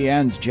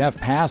 ESPN's Jeff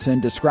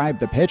Passan described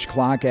the pitch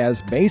clock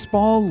as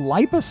baseball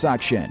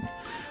liposuction.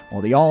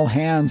 Well, the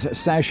all-hands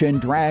session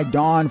dragged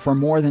on for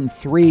more than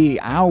 3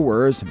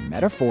 hours,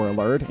 metaphor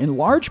alert, in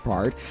large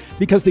part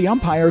because the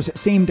umpires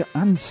seemed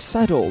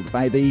unsettled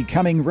by the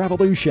coming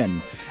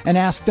revolution and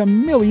asked a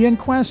million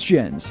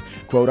questions.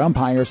 Quote,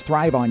 "Umpires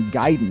thrive on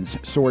guidance,"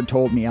 Sword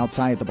told me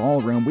outside the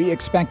ballroom. "We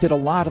expected a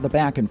lot of the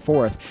back and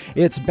forth.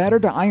 It's better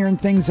to iron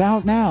things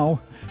out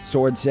now."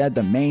 Sword said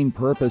the main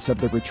purpose of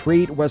the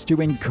retreat was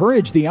to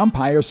encourage the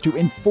umpires to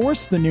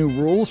enforce the new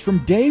rules from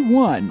day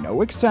one,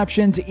 no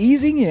exceptions,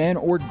 easing in,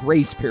 or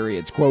grace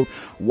periods. Quote,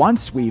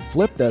 "Once we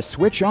flip the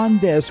switch on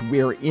this,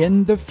 we're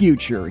in the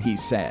future," he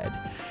said.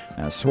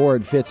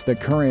 Sword fits the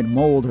current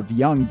mold of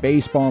young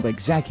baseball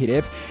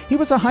executive. He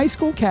was a high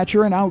school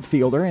catcher and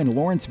outfielder in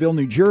Lawrenceville,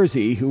 New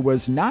Jersey, who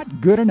was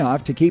not good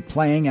enough to keep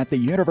playing at the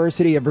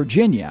University of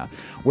Virginia,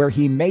 where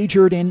he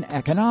majored in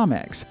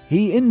economics.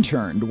 He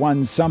interned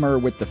one summer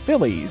with the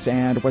Phillies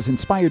and was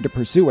inspired to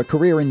pursue a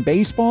career in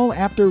baseball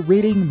after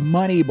reading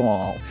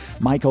Moneyball,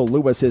 Michael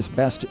Lewis's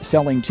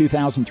best-selling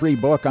 2003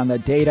 book on the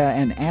data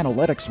and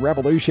analytics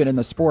revolution in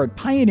the sport,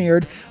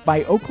 pioneered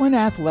by Oakland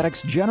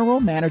Athletics general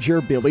manager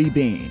Billy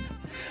Beane.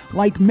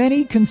 Like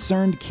many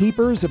concerned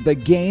keepers of the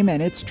game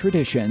and its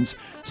traditions,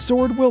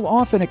 Sword will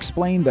often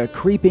explain the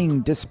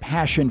creeping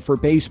dispassion for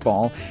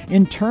baseball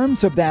in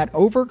terms of that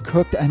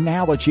overcooked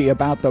analogy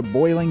about the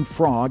boiling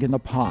frog in the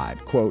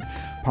pot. Quote,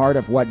 part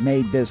of what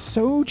made this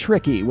so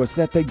tricky was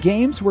that the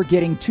games were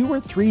getting 2 or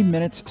 3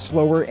 minutes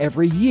slower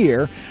every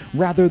year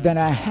rather than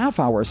a half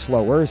hour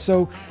slower,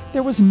 so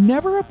there was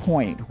never a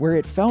point where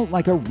it felt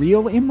like a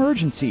real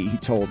emergency, he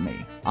told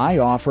me. I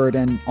offered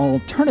an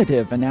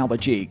alternative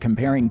analogy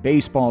comparing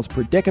baseball's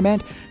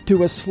predicament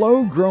to a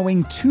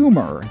slow-growing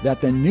tumor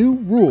that the new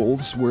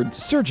rules would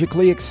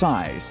surgically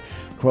excise.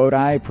 Quote,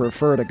 I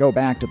prefer to go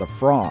back to the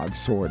frog,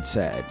 Sword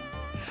said.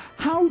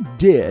 How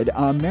did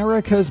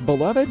America's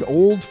beloved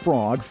old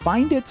frog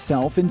find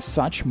itself in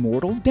such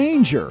mortal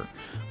danger?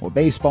 Well,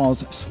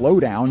 baseball's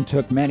slowdown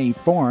took many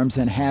forms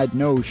and had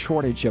no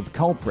shortage of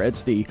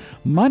culprits. The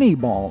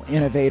Moneyball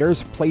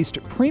innovators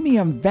placed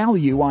premium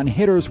value on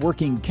hitters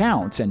working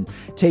counts and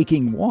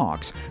taking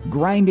walks.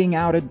 Grinding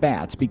out at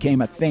bats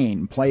became a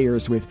thing.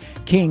 Players with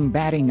king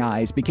batting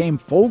eyes became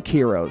folk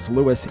heroes.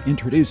 Lewis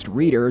introduced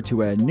Reeder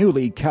to a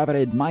newly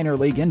coveted minor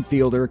league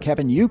infielder,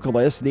 Kevin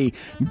Youkilis, the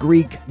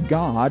Greek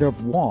god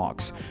of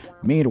walks.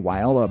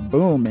 Meanwhile, a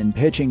boom in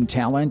pitching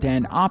talent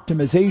and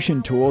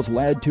optimization tools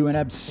led to an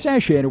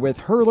obsession with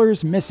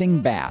hurlers missing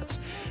bats.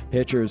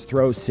 Pitchers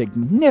throw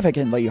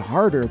significantly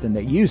harder than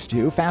they used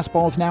to.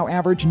 Fastballs now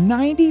average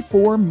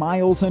 94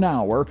 miles an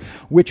hour,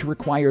 which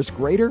requires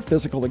greater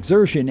physical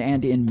exertion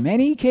and, in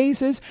many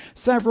cases,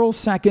 several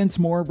seconds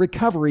more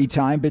recovery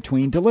time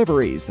between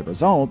deliveries. The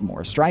result,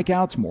 more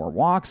strikeouts, more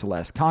walks,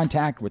 less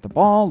contact with the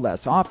ball,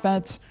 less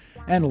offense,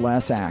 and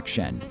less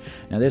action.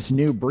 Now, this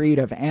new breed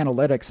of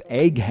analytics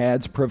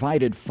eggheads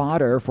provided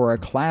fodder for a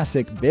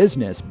classic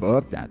business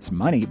book, that's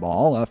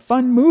Moneyball, a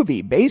fun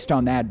movie based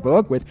on that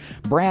book with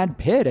Brad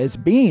Pitt as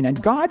Bean,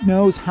 and God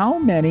knows how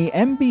many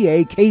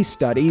MBA case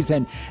studies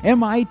and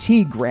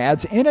MIT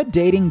grads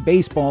inundating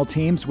baseball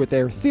teams with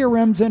their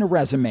theorems and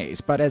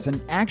resumes. But as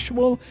an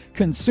actual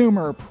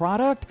consumer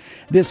product,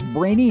 this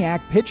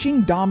brainiac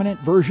pitching-dominant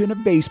version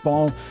of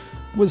baseball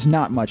was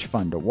not much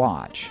fun to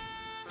watch.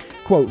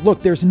 Quote,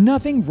 look, there's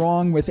nothing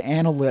wrong with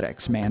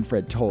analytics,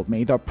 Manfred told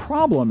me. The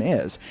problem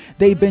is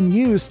they've been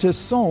used to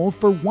solve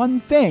for one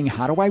thing.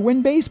 How do I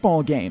win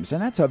baseball games?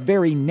 And that's a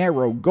very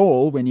narrow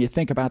goal when you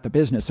think about the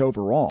business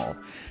overall.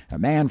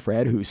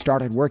 Manfred, who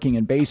started working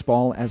in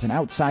baseball as an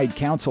outside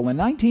counsel in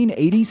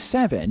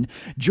 1987,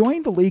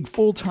 joined the league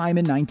full-time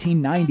in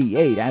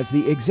 1998 as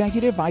the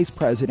executive vice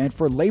president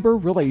for labor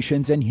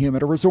relations and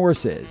human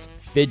resources.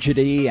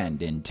 Fidgety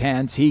and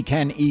intense, he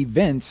can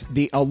evince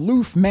the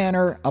aloof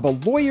manner of a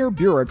lawyer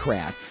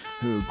bureaucrat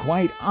who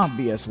quite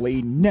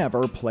obviously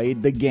never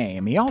played the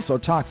game. He also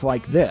talks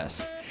like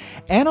this.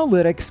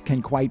 Analytics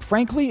can quite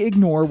frankly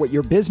ignore what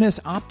your business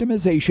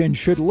optimization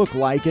should look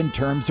like in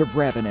terms of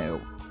revenue.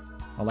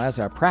 Well, as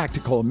a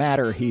practical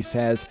matter, he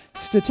says,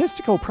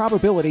 statistical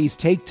probabilities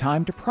take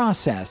time to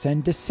process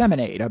and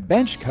disseminate. A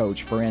bench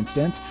coach, for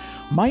instance,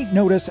 might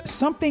notice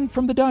something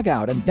from the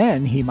dugout, and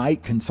then he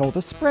might consult a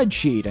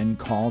spreadsheet and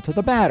call to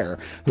the batter,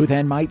 who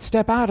then might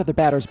step out of the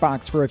batter's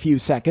box for a few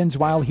seconds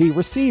while he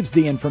receives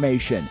the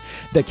information.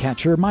 The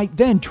catcher might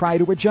then try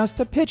to adjust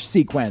the pitch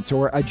sequence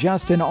or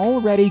adjust an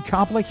already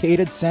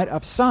complicated set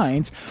of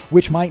signs,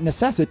 which might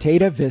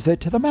necessitate a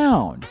visit to the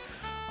mound.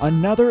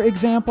 Another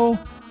example,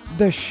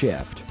 the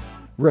shift.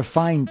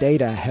 Refined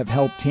data have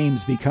helped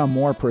teams become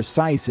more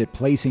precise at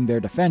placing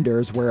their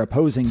defenders where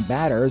opposing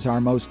batters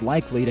are most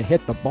likely to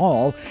hit the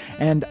ball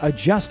and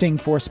adjusting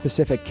for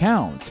specific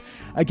counts.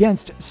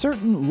 Against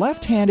certain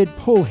left-handed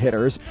pull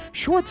hitters,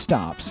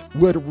 shortstops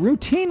would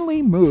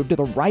routinely move to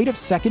the right of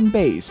second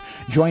base,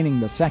 joining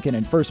the second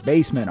and first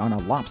baseman on a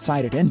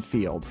lopsided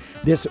infield.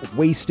 This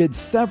wasted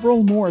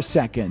several more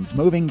seconds,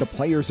 moving the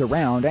players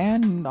around,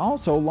 and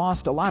also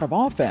lost a lot of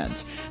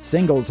offense.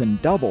 Singles and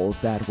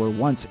doubles that were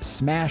once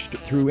smashed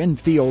through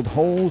infield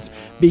holes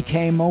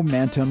became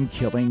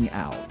momentum-killing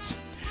outs.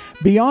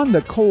 Beyond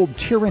the cold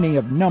tyranny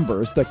of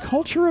numbers, the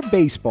culture of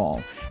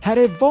baseball had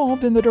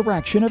evolved in the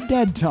direction of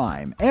dead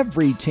time.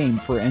 Every team,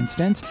 for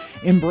instance,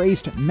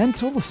 embraced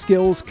mental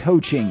skills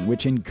coaching,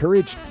 which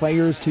encouraged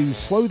players to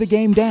slow the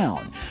game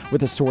down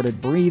with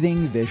assorted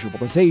breathing,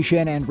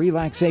 visualization, and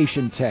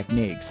relaxation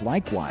techniques.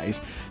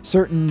 Likewise,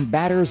 certain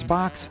batter's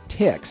box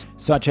tics,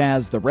 such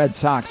as the Red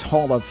Sox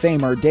Hall of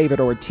Famer David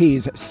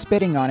Ortiz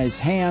spitting on his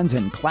hands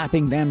and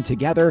clapping them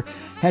together,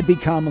 had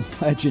become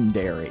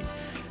legendary.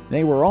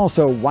 They were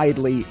also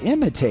widely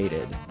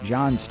imitated.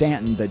 John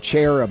Stanton, the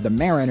chair of the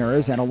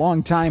Mariners and a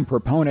longtime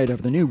proponent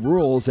of the new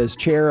rules as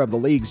chair of the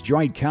league's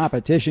Joint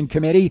Competition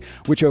Committee,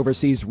 which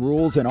oversees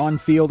rules and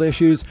on-field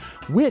issues,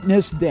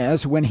 witnessed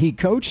this when he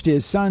coached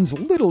his son's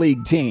Little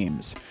League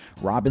teams.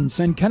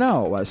 Robinson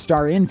Cano, a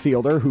star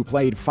infielder who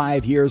played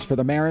 5 years for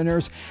the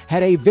Mariners,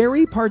 had a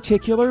very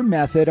particular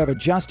method of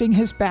adjusting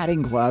his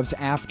batting gloves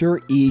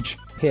after each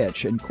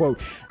pitch. And, quote,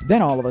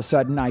 then all of a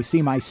sudden I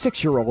see my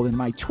 6-year-old and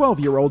my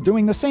 12-year-old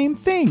doing the same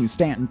thing,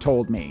 Stanton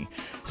told me.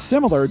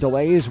 Similar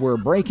delays were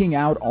breaking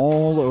out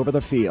all over the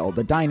field.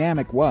 The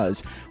dynamic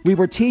was we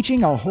were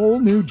teaching a whole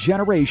new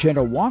generation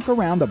to walk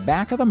around the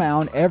back of the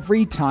mound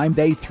every time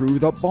they threw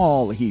the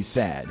ball, he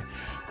said.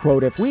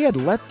 Quote, if we had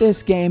let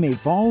this game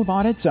evolve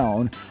on its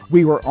own,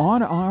 we were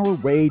on our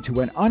way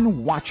to an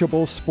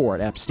unwatchable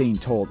sport, Epstein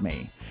told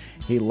me.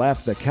 He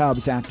left the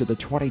Cubs after the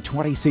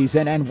 2020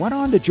 season and went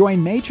on to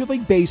join Major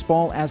League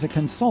Baseball as a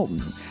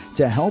consultant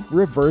to help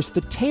reverse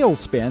the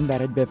tailspin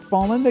that had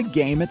befallen the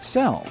game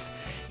itself.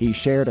 He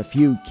shared a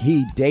few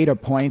key data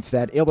points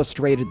that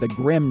illustrated the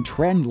grim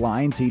trend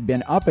lines he'd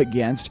been up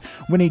against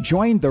when he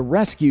joined the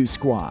rescue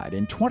squad.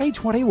 In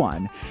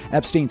 2021,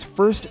 Epstein's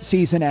first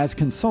season as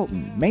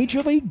consultant,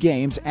 Major League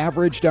games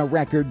averaged a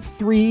record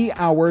 3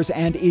 hours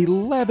and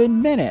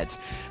 11 minutes.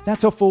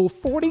 That's a full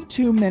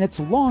 42 minutes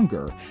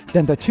longer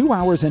than the 2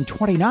 hours and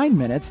 29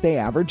 minutes they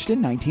averaged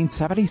in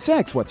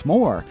 1976. What's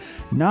more,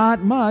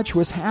 not much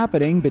was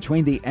happening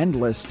between the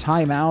endless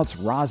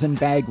timeouts, rosin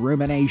bag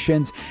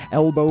ruminations,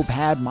 elbow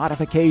pad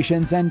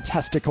modifications, and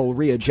testicle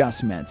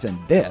readjustments. And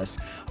this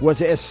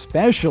was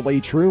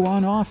especially true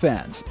on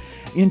offense.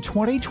 In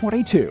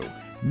 2022,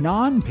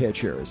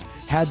 non-pitchers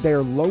had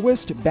their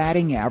lowest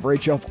batting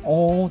average of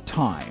all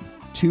time,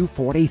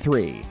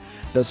 243.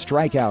 The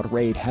strikeout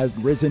rate had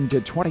risen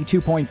to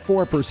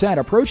 22.4%,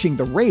 approaching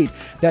the rate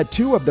that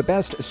two of the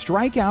best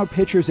strikeout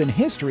pitchers in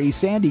history,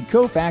 Sandy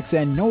Koufax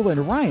and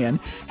Nolan Ryan,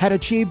 had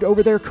achieved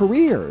over their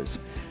careers.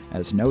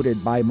 As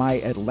noted by my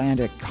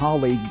Atlantic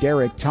colleague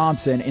Derek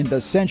Thompson, in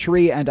the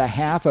century and a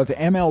half of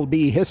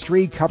MLB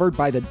history covered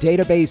by the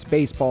database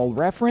Baseball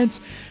Reference,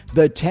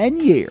 the 10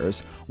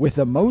 years with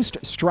the most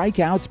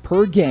strikeouts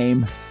per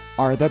game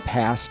are the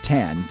past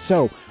 10.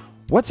 So,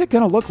 what's it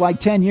going to look like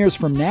 10 years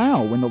from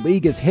now when the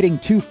league is hitting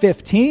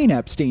 215,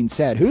 Epstein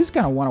said. Who's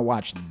going to want to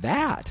watch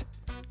that?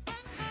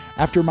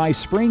 After my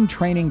spring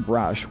training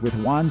brush with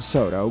Juan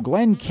Soto,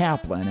 Glenn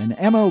Kaplan, an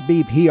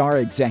MLB PR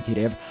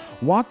executive,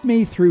 walked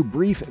me through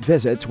brief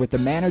visits with the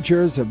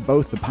managers of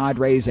both the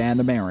Padres and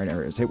the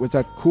Mariners. It was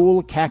a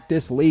cool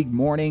Cactus League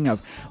morning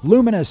of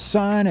luminous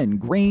sun and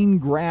green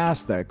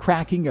grass, the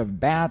cracking of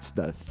bats,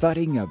 the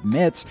thudding of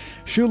mitts,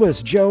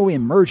 Shoeless Joe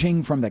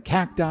emerging from the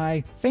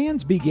cacti.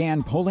 Fans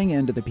began pulling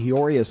into the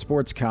Peoria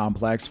Sports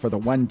Complex for the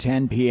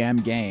 1:10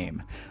 p.m.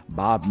 game.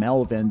 Bob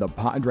Melvin, the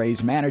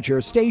Padres manager,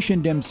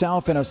 stationed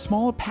himself in a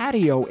small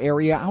patio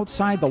area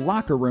outside the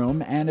locker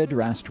room and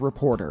addressed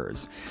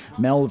reporters.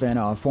 Melvin,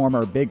 a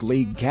former big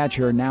league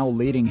catcher now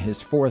leading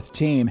his fourth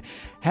team,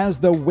 has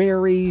the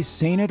wary,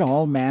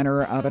 seen-it-all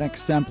manner of an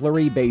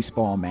exemplary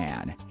baseball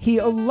man. He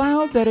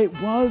allowed that it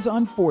was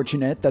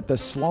unfortunate that the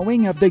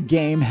slowing of the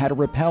game had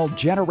repelled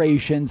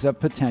generations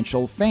of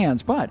potential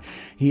fans, but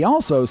he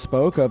also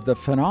spoke of the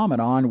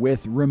phenomenon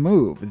with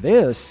remove.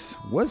 This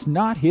was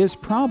not his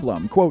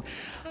problem. Quote,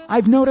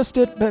 I've noticed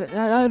it, but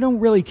I don't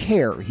really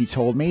care, he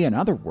told me. In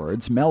other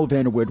words,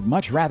 Melvin would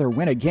much rather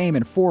win a game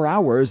in 4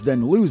 hours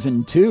than lose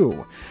in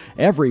 2.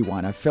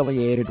 Everyone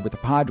affiliated with the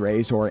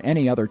Padres or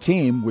any other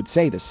team would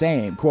say the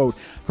same. Quote,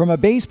 from a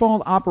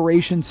baseball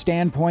operations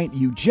standpoint,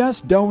 you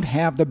just don't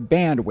have the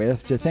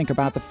bandwidth to think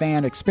about the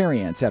fan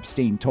experience,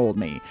 Epstein told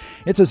me.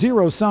 It's a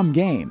zero-sum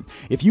game.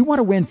 If you want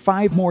to win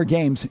 5 more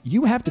games,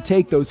 you have to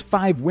take those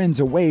 5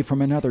 wins away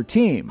from another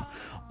team.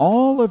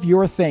 All of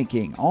your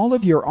thinking, all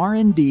of your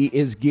R&D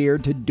is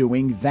geared to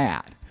doing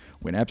that.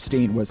 When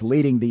Epstein was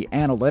leading the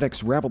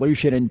analytics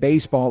revolution in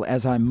baseball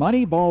as a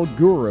Moneyball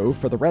guru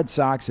for the Red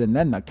Sox and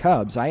then the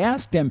Cubs, I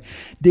asked him,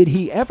 did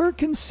he ever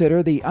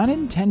consider the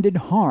unintended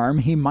harm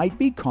he might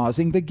be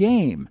causing the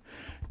game?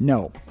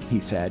 No, he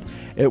said.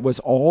 It was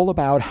all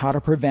about how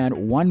to prevent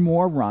one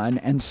more run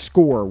and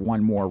score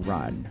one more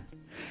run.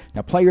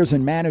 Now, players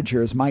and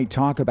managers might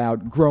talk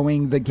about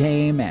growing the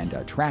game and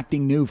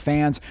attracting new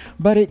fans,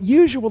 but it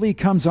usually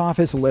comes off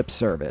as lip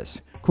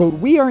service. Quote,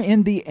 we are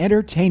in the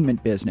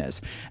entertainment business,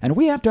 and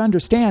we have to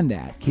understand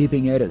that,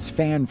 keeping it as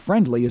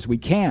fan-friendly as we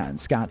can,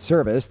 Scott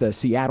Service, the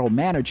Seattle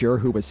manager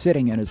who was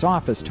sitting in his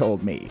office,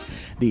 told me.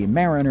 The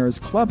Mariners'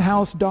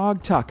 clubhouse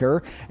dog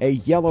Tucker, a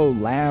yellow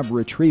lab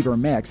retriever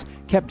mix,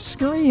 kept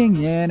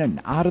scurrying in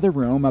and out of the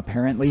room,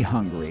 apparently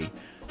hungry.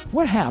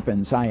 What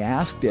happens, I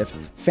asked, if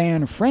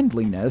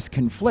fan-friendliness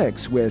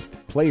conflicts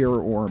with player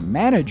or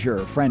manager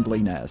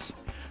friendliness?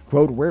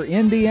 Quote, we're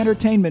in the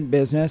entertainment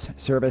business,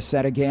 Service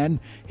said again.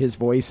 His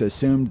voice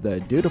assumed the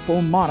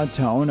dutiful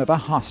monotone of a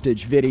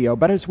hostage video,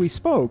 but as we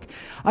spoke,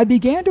 I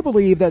began to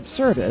believe that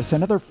Service,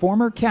 another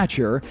former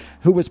catcher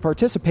who was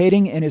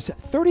participating in his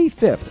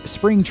 35th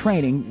spring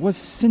training, was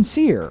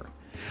sincere.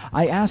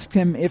 I asked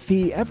him if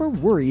he ever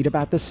worried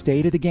about the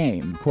state of the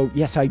game. Quote,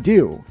 yes, I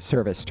do,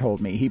 Service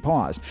told me. He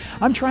paused.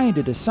 I'm trying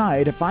to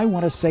decide if I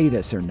want to say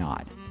this or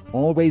not.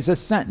 Always a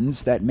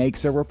sentence that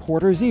makes a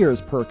reporter's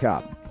ears perk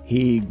up.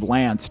 He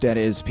glanced at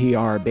his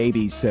PR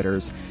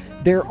babysitters.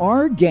 There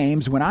are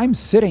games when I'm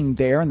sitting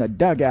there in the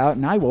dugout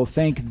and I will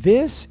think,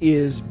 this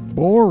is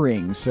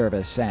boring,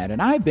 Service said.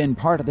 And I've been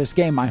part of this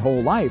game my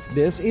whole life.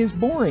 This is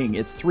boring.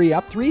 It's 3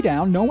 up, 3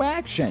 down, no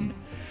action.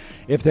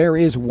 If there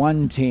is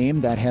one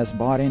team that has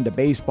bought into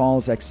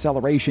baseball's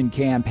acceleration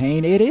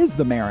campaign, it is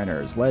the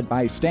Mariners, led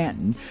by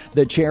Stanton,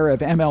 the chair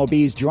of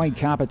MLB's Joint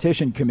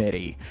Competition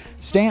Committee.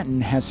 Stanton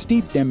has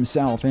steeped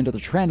himself into the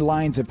trend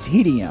lines of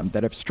tedium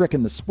that have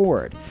stricken the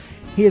sport.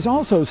 He has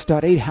also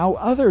studied how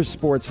other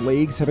sports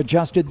leagues have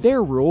adjusted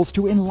their rules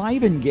to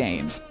enliven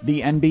games.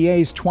 The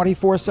NBA's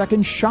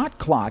 24-second shot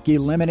clock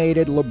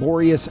eliminated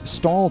laborious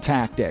stall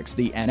tactics.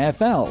 The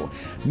NFL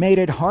made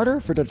it harder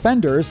for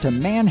defenders to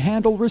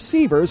manhandle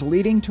receivers,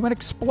 leading to an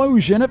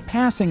explosion of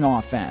passing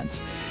offense.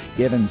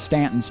 Given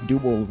Stanton's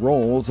dual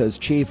roles as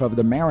chief of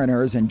the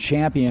Mariners and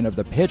champion of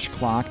the pitch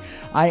clock,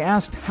 I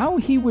asked how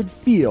he would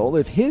feel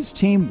if his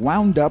team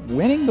wound up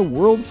winning the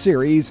World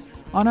Series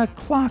on a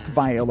clock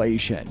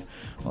violation.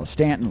 Well,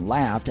 Stanton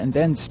laughed and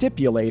then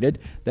stipulated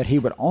that he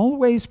would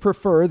always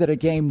prefer that a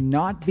game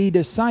not be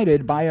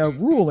decided by a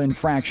rule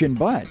infraction,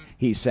 but,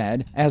 he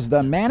said, as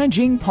the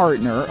managing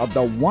partner of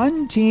the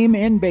one team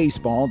in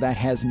baseball that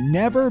has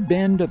never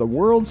been to the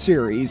World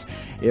Series,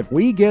 if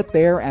we get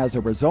there as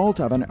a result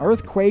of an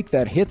earthquake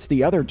that hits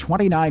the other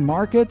 29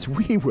 markets,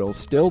 we will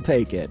still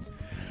take it.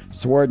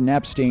 Sword and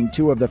Epstein,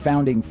 two of the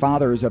founding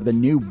fathers of the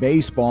new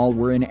baseball,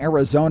 were in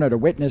Arizona to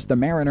witness the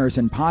Mariners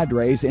and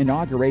Padres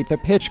inaugurate the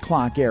pitch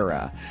clock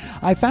era.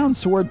 I found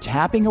Sword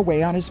tapping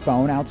away on his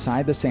phone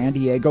outside the San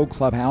Diego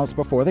clubhouse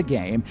before the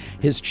game,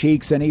 his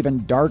cheeks an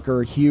even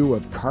darker hue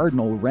of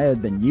cardinal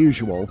red than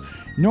usual.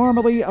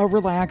 Normally a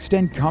relaxed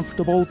and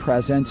comfortable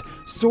presence,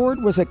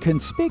 Sword was a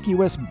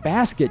conspicuous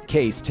basket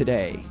case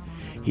today.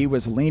 He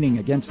was leaning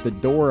against the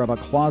door of a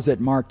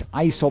closet marked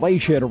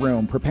isolation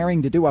room,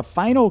 preparing to do a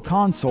final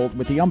consult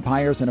with the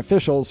umpires and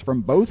officials from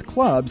both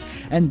clubs,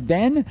 and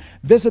then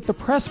visit the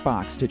press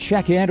box to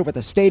check in with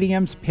the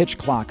stadium's pitch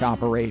clock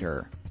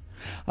operator.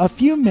 A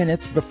few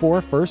minutes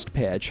before first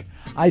pitch,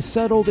 I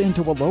settled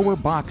into a lower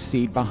box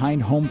seat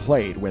behind home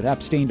plate with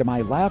Epstein to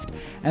my left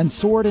and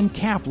Sword and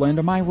Kaplan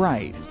to my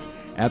right.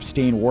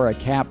 Epstein wore a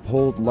cap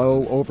pulled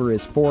low over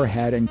his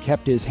forehead and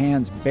kept his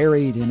hands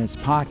buried in his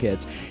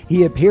pockets.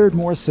 He appeared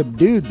more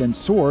subdued than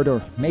Sword,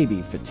 or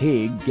maybe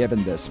fatigued,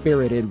 given the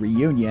spirited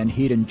reunion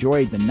he'd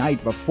enjoyed the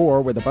night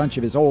before with a bunch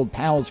of his old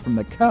pals from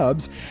the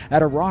Cubs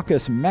at a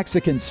raucous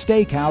Mexican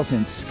steakhouse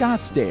in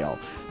Scottsdale.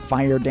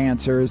 Fire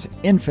dancers,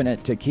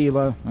 infinite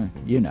tequila,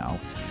 you know.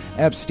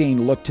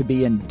 Epstein looked to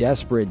be in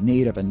desperate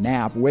need of a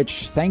nap,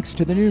 which, thanks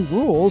to the new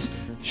rules,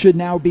 should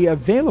now be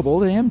available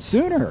to him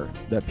sooner.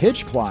 The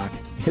pitch clock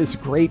is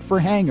great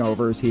for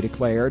hangovers, he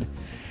declared.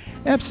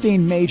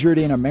 Epstein majored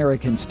in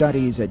American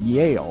Studies at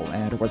Yale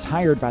and was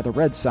hired by the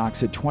Red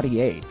Sox at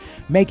 28,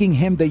 making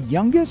him the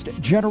youngest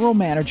general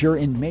manager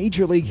in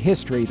Major League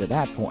history to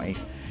that point.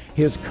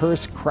 His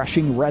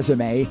curse-crushing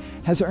resume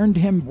has earned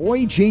him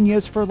Boy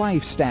Genius for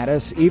Life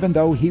status, even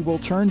though he will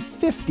turn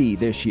 50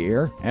 this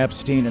year.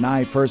 Epstein and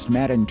I first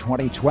met in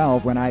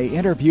 2012 when I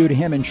interviewed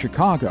him in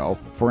Chicago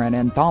for an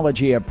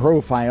anthology of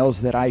profiles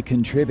that I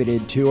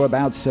contributed to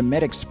about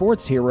Semitic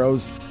sports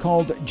heroes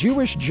called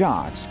Jewish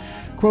Jocks.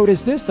 Quote,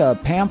 "Is this a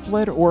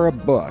pamphlet or a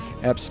book?"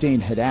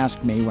 Epstein had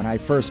asked me when I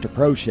first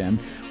approached him,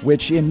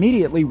 which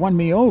immediately won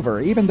me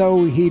over, even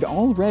though he'd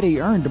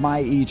already earned my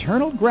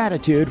eternal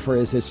gratitude for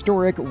his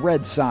historic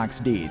Red Sox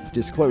deeds.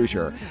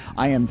 Disclosure,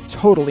 I am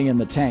totally in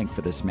the tank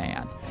for this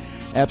man.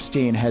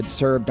 Epstein had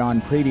served on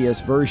previous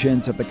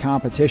versions of the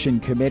competition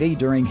committee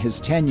during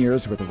his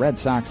tenures with the Red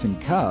Sox and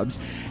Cubs,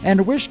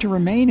 and wished to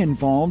remain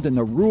involved in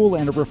the rule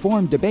and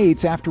reform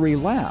debates after he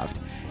left.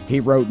 He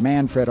wrote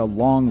Manfred a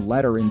long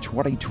letter in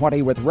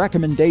 2020 with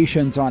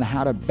recommendations on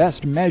how to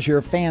best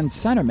measure fan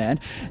sentiment,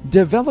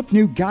 develop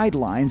new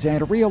guidelines,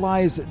 and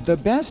realize the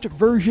best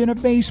version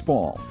of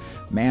baseball.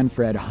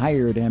 Manfred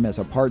hired him as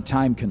a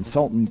part-time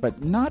consultant,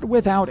 but not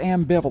without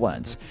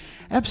ambivalence.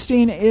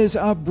 Epstein is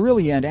a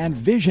brilliant and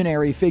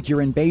visionary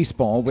figure in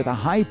baseball with a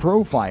high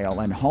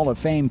profile and Hall of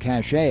Fame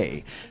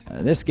cachet.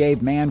 This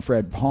gave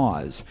Manfred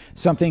pause,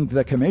 something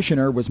the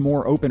commissioner was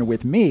more open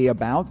with me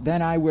about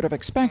than I would have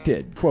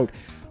expected. Quote,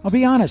 "I'll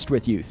be honest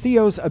with you,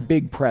 Theo's a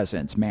big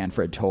presence,"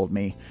 Manfred told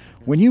me.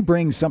 "When you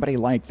bring somebody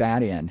like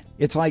that in,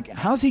 it's like,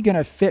 how's he going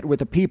to fit with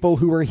the people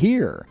who are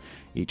here?"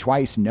 He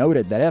twice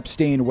noted that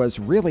Epstein was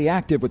really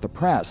active with the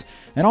press,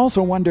 and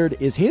also wondered,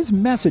 is his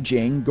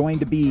messaging going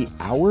to be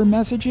our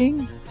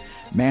messaging?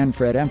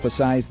 Manfred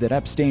emphasized that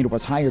Epstein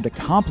was hired to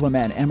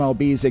complement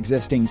MLB's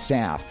existing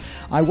staff.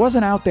 "I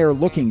wasn't out there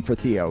looking for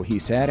Theo," he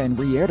said, and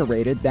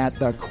reiterated that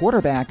the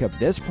quarterback of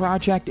this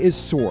project is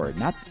Sword,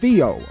 not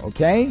Theo,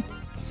 okay?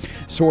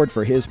 Sword,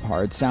 for his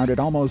part, sounded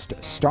almost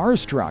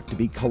starstruck to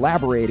be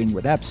collaborating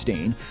with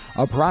Epstein,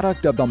 a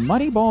product of the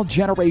Moneyball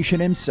generation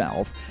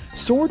himself.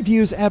 Sword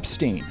views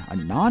Epstein, a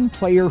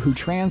non-player who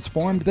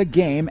transformed the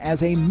game,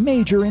 as a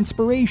major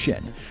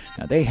inspiration.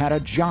 Now, they had a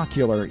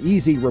jocular,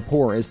 easy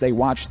rapport as they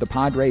watched the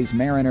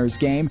Padres-Mariners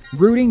game,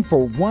 rooting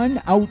for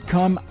one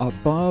outcome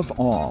above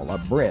all, a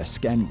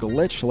brisk and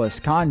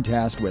glitchless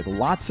contest with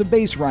lots of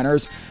base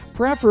runners,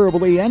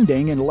 preferably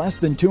ending in less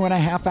than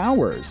 2.5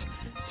 hours.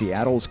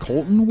 Seattle's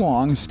Colton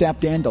Wong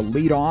stepped in to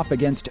lead off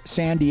against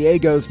San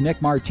Diego's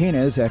Nick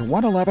Martinez at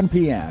 1:11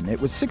 p.m.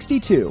 It was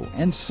 62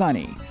 and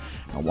sunny.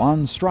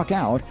 Wong struck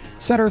out.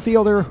 Center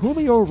fielder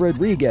Julio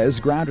Rodriguez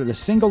grounded a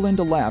single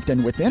into left,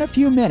 and within a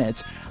few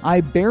minutes,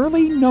 I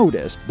barely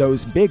noticed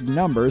those big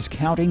numbers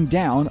counting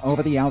down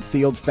over the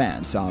outfield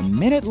fence. A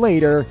minute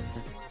later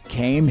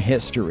came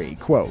history.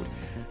 Quote,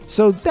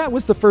 "So that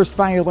was the first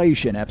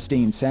violation,"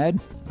 Epstein said.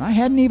 "I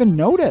hadn't even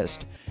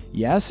noticed."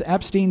 Yes,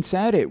 Epstein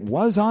said it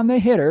was on the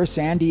hitter,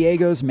 San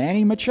Diego's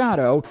Manny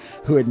Machado,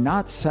 who had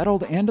not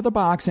settled into the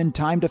box in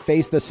time to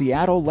face the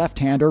Seattle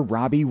left-hander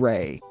Robbie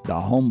Ray. The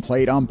home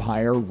plate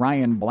umpire,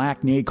 Ryan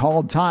Blackney,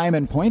 called time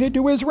and pointed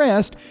to his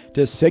wrist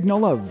to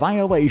signal a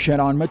violation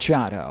on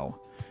Machado.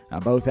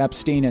 Now, both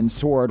Epstein and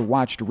Sword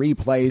watched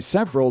replays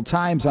several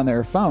times on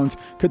their phones.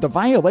 Could the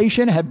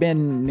violation have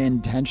been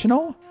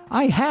intentional?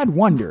 I had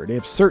wondered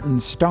if certain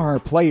star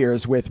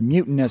players with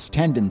mutinous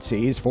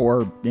tendencies,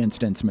 for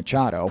instance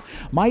Machado,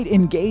 might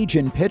engage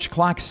in pitch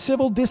clock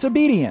civil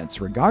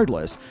disobedience.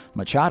 Regardless,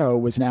 Machado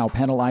was now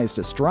penalized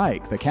a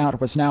strike. The count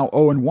was now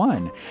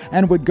 0-1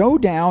 and would go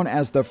down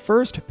as the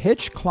first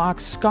pitch clock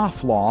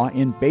scofflaw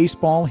in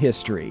baseball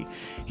history.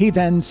 He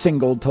then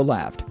singled to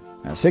left.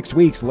 Now, 6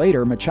 weeks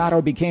later,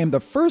 Machado became the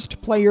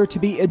first player to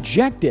be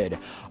ejected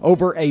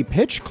over a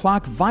pitch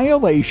clock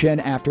violation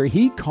after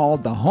he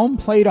called the home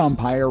plate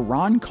umpire,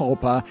 Ron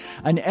Kulpa,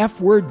 an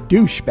F-word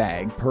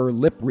douchebag, per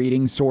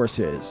lip-reading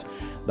sources.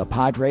 The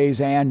Padres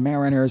and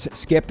Mariners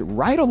skipped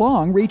right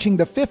along, reaching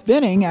the 5th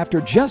inning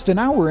after just an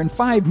hour and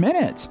 5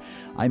 minutes.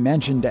 I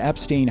mentioned to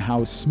Epstein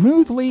how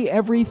smoothly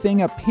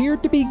everything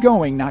appeared to be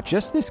going, not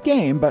just this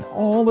game, but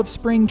all of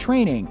spring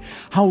training.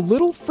 How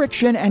little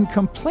friction and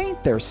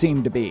complaint there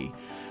seemed to be.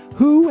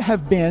 Who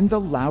have been the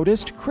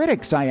loudest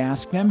critics, I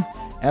asked him.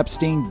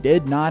 Epstein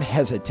did not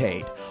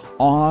hesitate.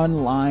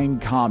 Online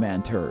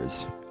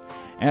commenters.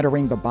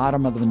 Entering the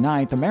bottom of the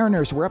ninth, the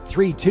Mariners were up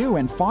 3-2,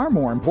 and far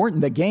more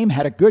important, the game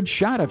had a good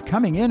shot of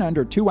coming in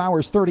under 2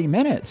 hours 30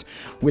 minutes.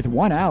 With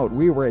one out,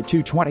 we were at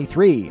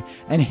 2:23,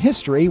 and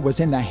history was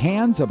in the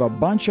hands of a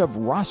bunch of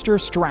roster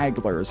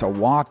stragglers. A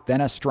walk,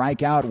 then a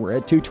strikeout. We're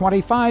at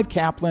 2:25,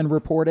 Kaplan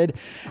reported.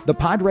 The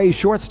Padres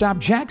shortstop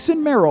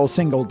Jackson Merrill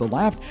singled to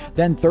left,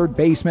 then third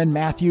baseman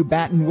Matthew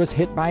Batten was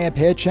hit by a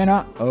pitch, and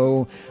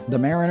the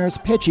Mariners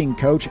pitching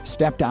coach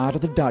stepped out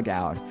of the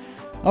dugout.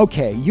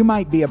 "Okay, you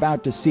might be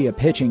about to see a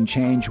pitching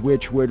change,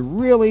 which would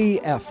really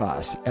F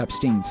us,"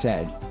 Epstein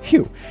said.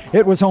 Phew,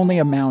 it was only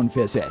a mound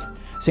visit.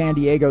 San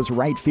Diego's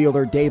right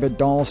fielder David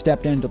Dahl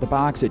stepped into the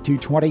box at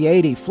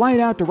 2:28. He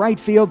flied out to right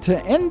field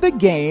to end the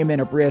game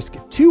in a brisk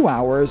 2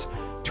 hours,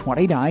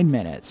 29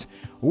 minutes.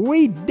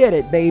 "We did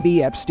it,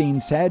 baby," Epstein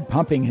said,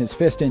 pumping his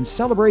fist in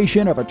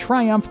celebration of a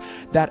triumph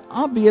that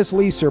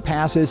obviously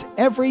surpasses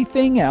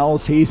everything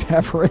else he's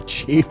ever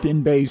achieved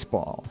in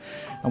baseball.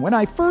 And when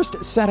I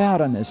first set out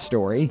on this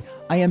story,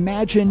 I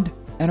imagined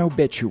an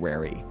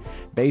obituary.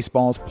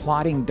 Baseball's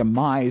plotting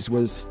demise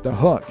was the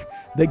hook.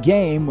 The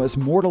game was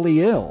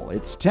mortally ill.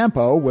 Its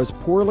tempo was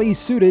poorly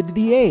suited to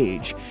the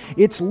age.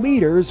 Its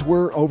leaders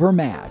were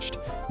overmatched.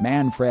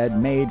 Manfred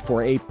made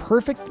for a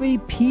perfectly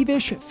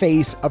peevish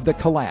face of the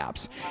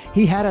collapse.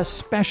 He had a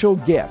special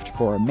gift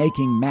for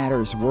making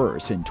matters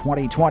worse. In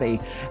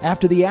 2020,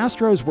 after the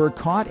Astros were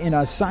caught in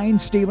a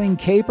sign-stealing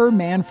caper,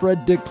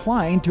 Manfred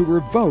declined to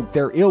revoke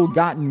their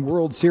ill-gotten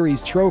World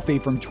Series trophy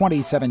from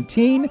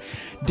 2017,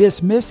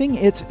 dismissing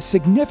its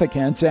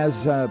significance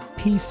as a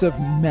piece of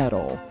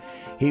metal.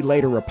 He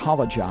later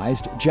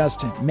apologized,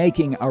 just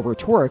making a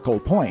rhetorical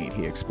point,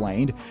 he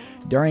explained.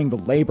 During the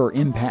labor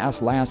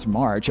impasse last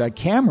March, a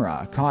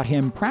camera caught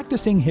him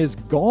practicing his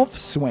golf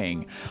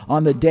swing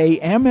on the day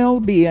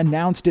MLB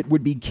announced it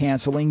would be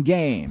canceling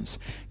games.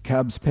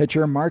 Cubs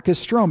pitcher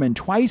Marcus Stroman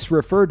twice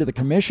referred to the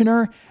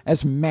commissioner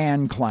as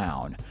man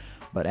clown.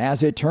 But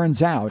as it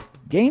turns out,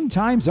 game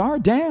times are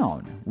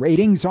down,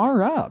 ratings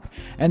are up,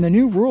 and the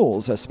new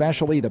rules,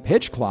 especially the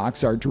pitch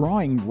clocks, are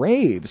drawing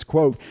raves.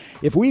 Quote,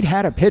 "If we'd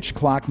had a pitch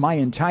clock my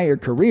entire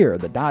career,"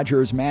 the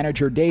Dodgers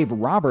manager Dave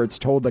Roberts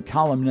told the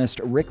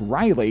columnist Rick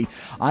Riley,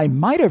 "I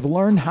might have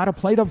learned how to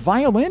play the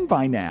violin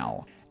by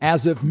now."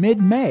 As of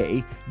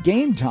mid-May,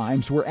 game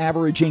times were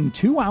averaging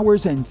 2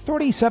 hours and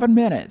 37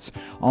 minutes,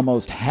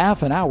 almost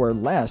half an hour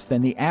less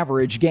than the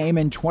average game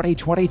in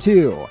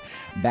 2022.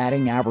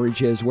 Batting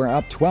averages were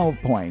up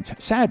 12 points.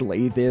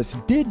 Sadly, this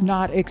did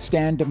not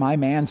extend to my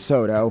man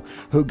Soto,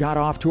 who got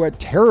off to a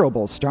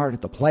terrible start at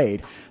the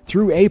plate.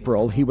 Through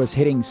April, he was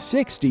hitting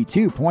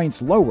 62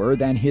 points lower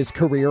than his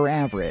career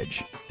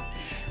average.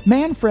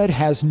 Manfred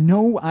has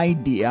no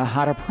idea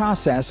how to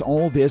process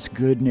all this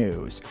good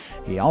news.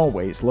 He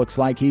always looks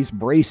like he's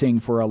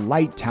bracing for a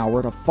light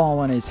tower to fall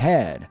on his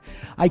head.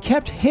 I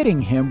kept hitting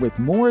him with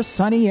more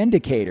sunny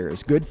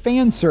indicators, good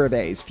fan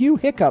surveys, few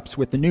hiccups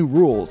with the new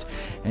rules,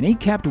 and he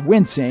kept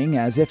wincing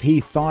as if he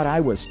thought I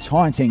was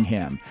taunting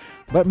him.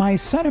 But my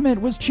sentiment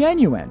was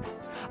genuine.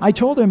 I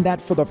told him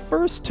that for the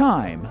first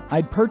time,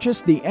 I'd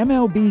purchased the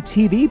MLB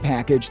TV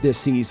package this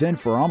season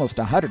for almost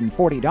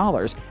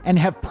 $140 and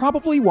have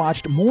probably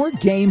watched more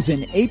games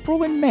in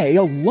April and May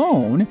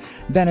alone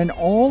than in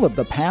all of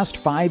the past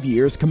 5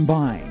 years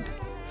combined.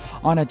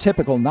 On a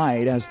typical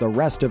night, as the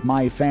rest of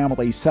my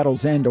family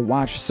settles in to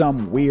watch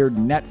some weird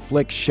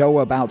Netflix show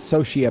about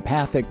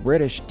sociopathic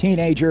British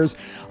teenagers,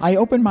 I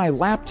open my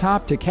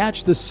laptop to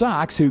catch the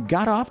Sox, who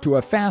got off to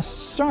a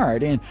fast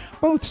start in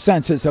both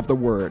senses of the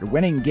word,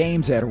 winning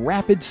games at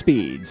rapid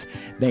speeds.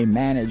 They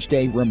managed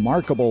a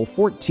remarkable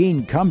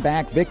 14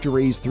 comeback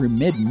victories through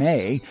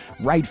mid-May.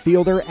 Right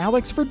fielder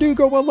Alex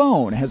Verdugo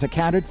alone has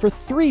accounted for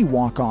 3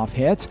 walk-off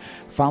hits,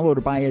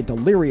 followed by a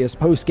delirious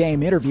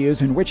post-game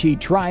interviews in which he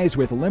tries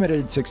with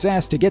limited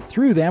success to get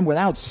through them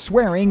without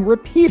swearing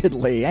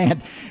repeatedly. And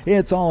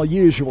it's all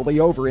usually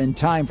over in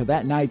time for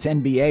that night's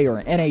NBA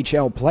or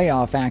NHL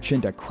playoff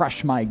action to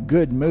crush my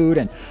good mood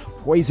and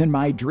poison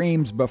my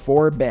dreams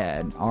before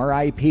bed.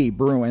 R.I.P.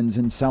 Bruins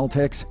and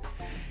Celtics.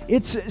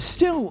 It's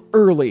still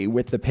early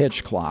with the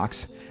pitch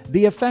clocks.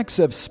 The effects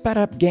of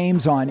sped-up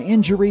games on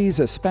injuries,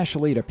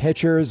 especially to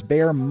pitchers,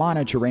 bear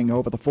monitoring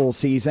over the full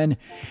season.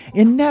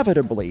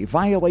 Inevitably,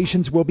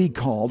 violations will be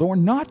called or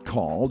not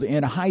called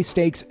in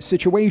high-stakes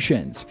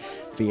situations.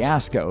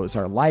 Fiascos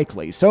are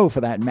likely. So, for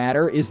that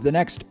matter, is the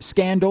next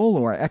scandal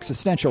or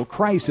existential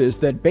crisis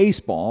that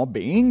baseball,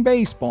 being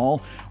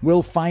baseball,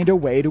 will find a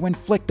way to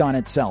inflict on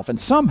itself and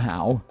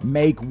somehow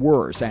make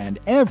worse. And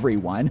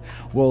everyone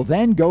will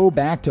then go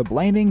back to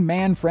blaming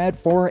Manfred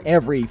for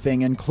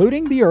everything,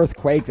 including the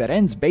earthquake that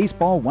ends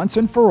baseball once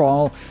and for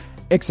all,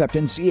 except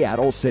in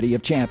Seattle, City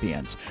of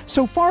Champions.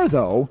 So far,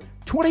 though,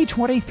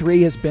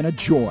 2023 has been a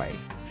joy.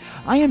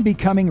 I am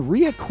becoming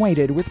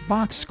reacquainted with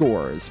box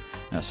scores.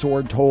 A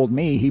Sword told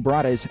me he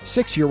brought his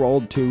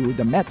 6-year-old to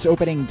the Mets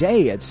opening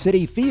day at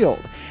Citi Field,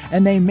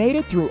 and they made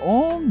it through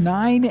all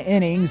 9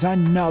 innings,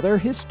 another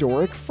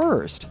historic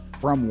first.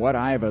 From what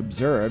I've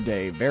observed,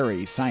 a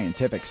very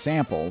scientific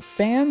sample,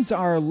 fans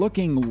are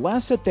looking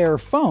less at their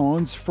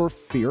phones for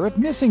fear of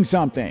missing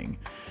something.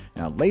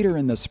 Now, later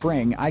in the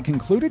spring, I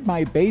concluded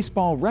my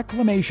baseball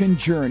reclamation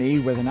journey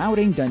with an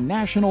outing to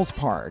Nationals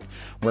Park,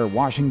 where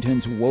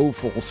Washington's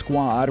woeful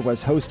squad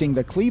was hosting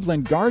the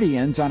Cleveland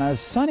Guardians on a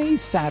sunny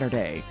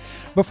Saturday.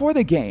 Before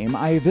the game,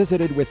 I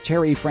visited with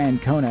Terry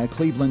Francona,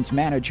 Cleveland's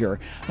manager,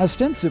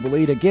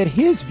 ostensibly to get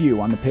his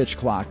view on the pitch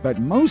clock, but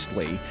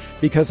mostly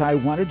because I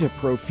wanted to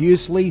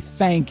profusely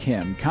thank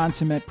him,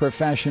 consummate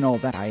professional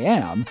that I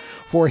am,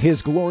 for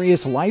his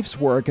glorious life's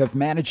work of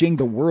managing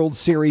the World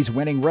Series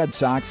winning Red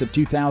Sox of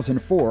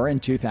 2004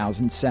 and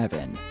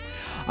 2007.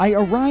 I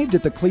arrived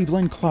at the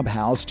Cleveland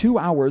clubhouse 2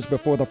 hours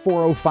before the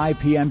 4:05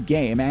 p.m.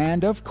 game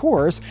and, of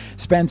course,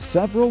 spent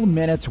several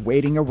minutes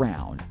waiting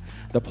around.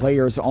 The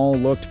players all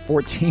looked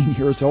 14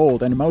 years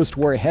old, and most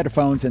wore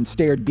headphones and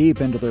stared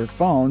deep into their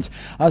phones.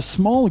 A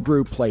small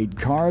group played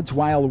cards,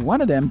 while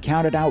one of them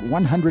counted out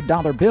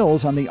 $100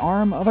 bills on the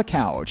arm of a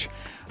couch.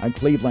 A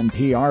Cleveland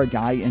PR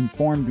guy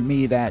informed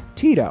me that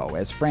Tito,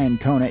 as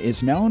Francona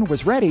is known,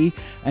 was ready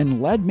and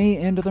led me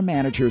into the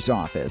manager's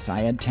office.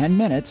 I had 10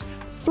 minutes,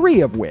 3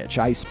 of which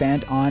I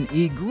spent on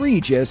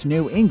egregious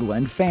New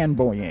England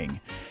fanboying.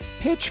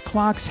 Pitch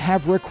clocks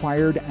have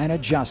required an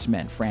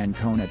adjustment,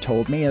 Francona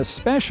told me,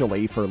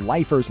 especially for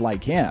lifers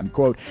like him.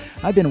 Quote,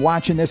 I've been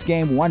watching this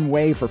game one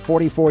way for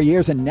 44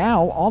 years, and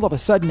now all of a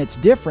sudden it's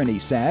different, he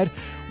said.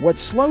 What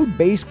slowed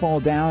baseball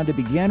down to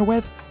begin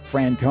with?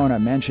 Francona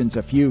mentions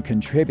a few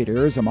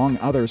contributors, among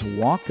others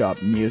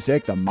walk-up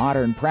music, the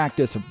modern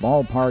practice of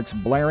ballparks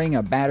blaring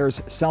a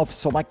batter's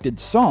self-selected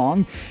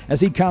song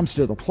as he comes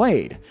to the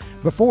plate.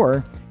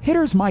 Before,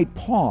 hitters might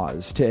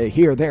pause to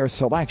hear their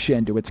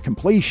selection to its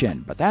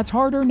completion, but that's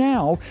harder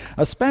now,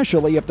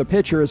 especially if the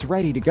pitcher is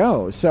ready to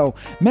go. So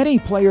many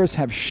players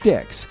have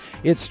shticks.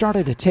 It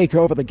started to take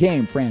over the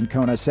game,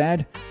 Francona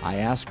said. I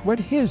asked what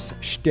his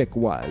shtick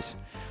was.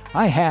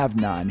 I have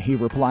none, he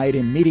replied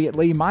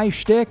immediately. My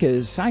shtick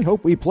is, I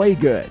hope we play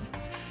good.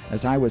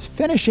 As I was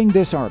finishing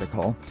this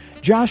article,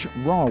 Josh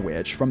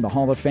Rawitch from the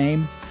Hall of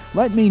Fame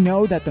let me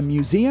know that the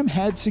museum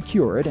had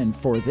secured, and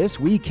for this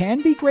we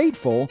can be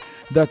grateful,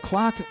 the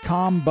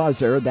clock-com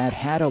buzzer that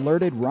had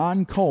alerted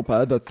Ron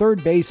Kulpa, the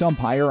third base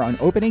umpire on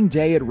opening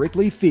day at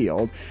Wrigley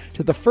Field,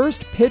 to the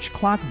first pitch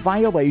clock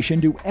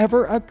violation to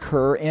ever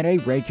occur in a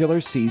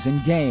regular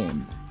season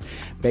game.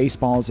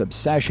 Baseball's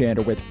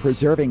obsession with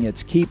preserving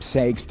its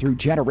keepsakes through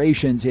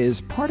generations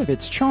is part of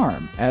its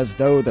charm, as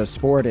though the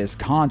sport is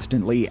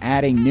constantly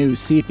adding new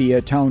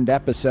sepia-toned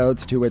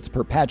episodes to its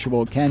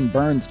perpetual Ken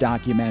Burns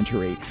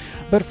documentary.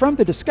 But from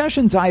the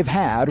discussions I've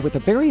had with the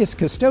various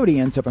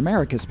custodians of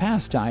America's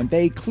pastime,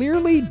 they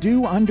clearly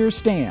do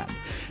understand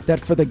that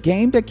for the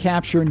game to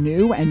capture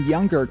new and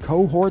younger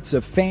cohorts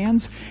of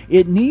fans,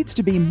 it needs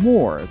to be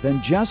more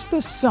than just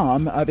the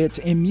sum of its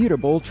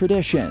immutable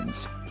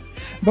traditions.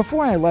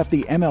 Before I left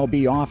the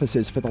MLB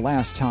offices for the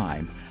last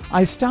time,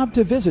 I stopped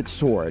to visit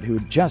Sword,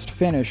 who'd just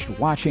finished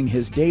watching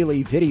his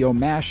daily video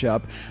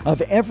mashup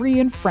of every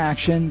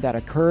infraction that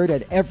occurred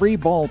at every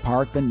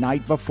ballpark the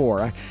night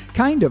before, a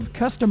kind of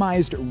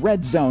customized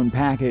red zone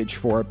package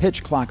for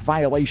pitch clock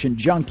violation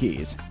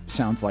junkies.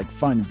 Sounds like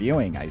fun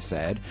viewing, I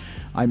said.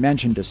 I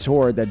mentioned to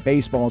Sword that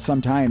baseball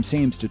sometimes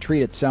seems to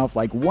treat itself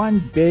like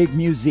one big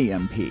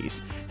museum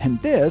piece, and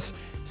this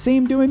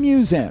seemed to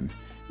amuse him.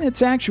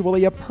 It's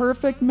actually a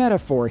perfect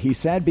metaphor, he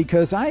said,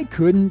 because I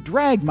couldn't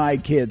drag my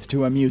kids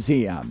to a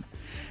museum.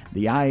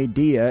 The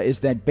idea is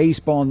that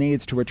baseball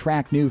needs to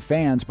attract new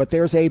fans, but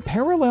there's a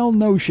parallel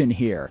notion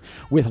here,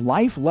 with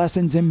life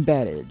lessons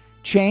embedded.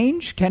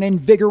 Change can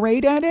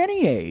invigorate at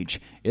any age.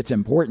 It's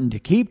important to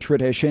keep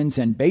traditions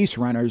and base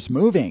runners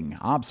moving.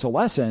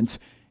 Obsolescence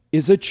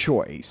is a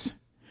choice.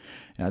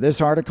 Now,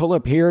 this article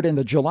appeared in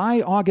the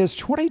July-August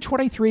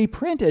 2023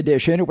 print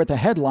edition with the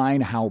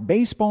headline, How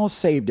Baseball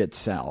Saved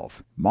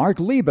Itself. Mark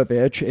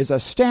Leibovich is a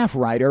staff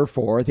writer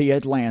for The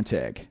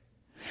Atlantic.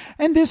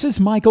 And this is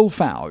Michael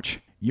Fauch,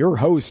 your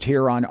host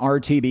here on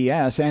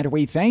RTBS, and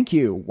we thank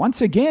you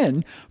once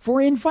again for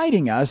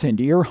inviting us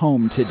into your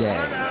home today.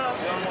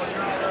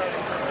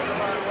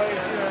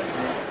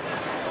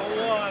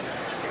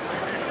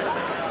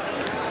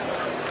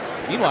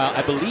 Meanwhile,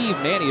 I believe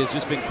Manny has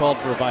just been called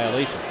for a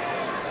violation.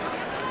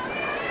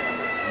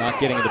 Not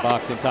getting in the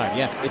box in time.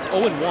 Yeah, it's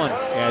 0-1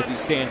 as he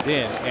stands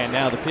in, and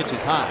now the pitch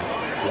is high.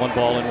 1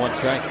 ball and 1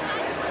 strike.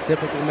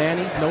 Typical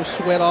Manny, no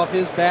sweat off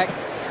his back.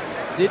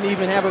 Didn't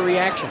even have a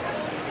reaction.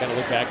 Got to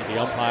look back at the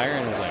umpire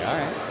and was like, all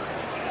right.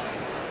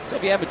 So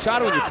if you have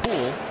Machado in your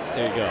pool,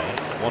 there you go.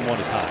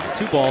 1-1 is high.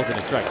 2 balls and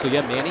a strike. So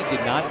yeah, Manny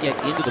did not get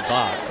into the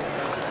box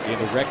in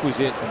the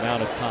requisite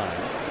amount of time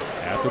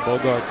after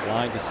Bogart's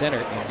line to center,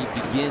 and he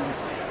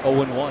begins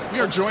 0-1. We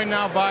are joined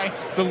now by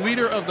the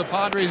leader of the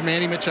Padres,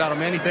 Manny Machado.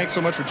 Manny, thanks so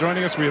much for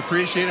joining us. We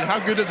appreciate it. How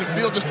good does it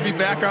feel just to be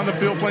back on the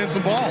field playing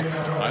some ball?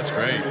 That's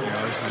great. You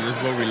know, this is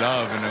what we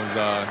love, and it was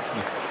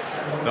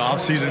the off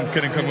season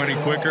couldn't come any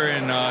quicker,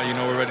 and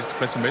we're ready to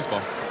play some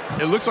baseball.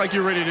 It looks like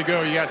you're ready to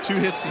go. You got 2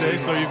 hits today,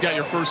 so you've got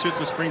your first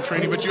hits of spring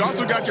training, but you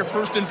also got your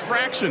first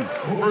infraction,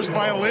 first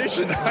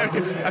violation. I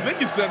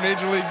think you set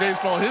Major League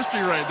Baseball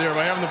history right there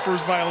by having the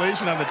first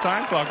violation on the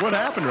time clock. What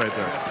happened right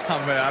there?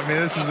 I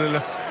mean, this is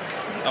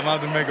I'm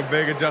about to make a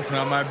big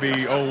adjustment. I might be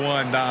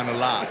 0-1 down a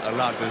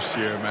lot this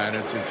year, man.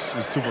 It's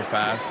super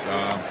fast.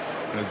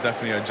 There's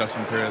definitely an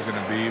adjustment period that's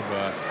going to be,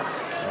 but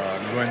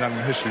going down in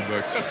the history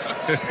books.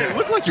 It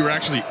looked like you were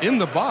actually in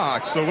the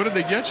box. So what did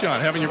they get you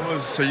on?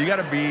 So you got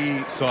to be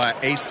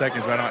at 8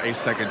 seconds, right on 8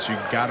 seconds, you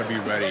got to be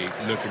ready,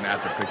 looking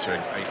at the pitcher,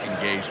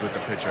 engaged with the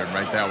pitcher. And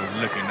right there, I was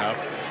looking up.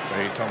 So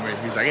he told me,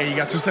 he's like, hey, you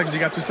got 2 seconds, you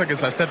got 2 seconds.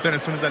 So I stepped in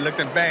as soon as I looked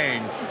and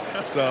bang.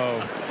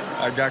 So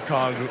I got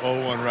called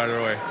 0-1 right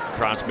away.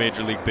 Across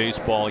Major League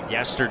Baseball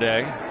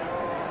yesterday,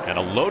 and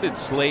a loaded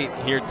slate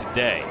here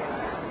today.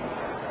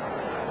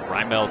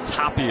 Raimel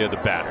Tapia, the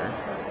batter,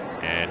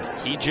 and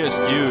he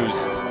just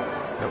used.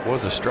 That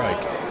was a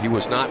strike. He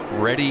was not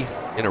ready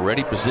in a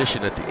ready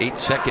position at the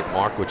 8-second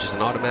mark, which is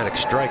an automatic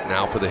strike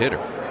now for the hitter.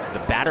 The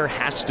batter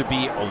has to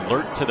be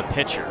alert to the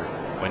pitcher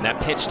when that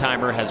pitch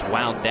timer has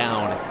wound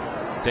down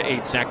to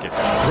 8 seconds.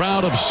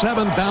 Crowd of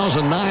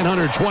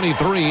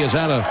 7,923 has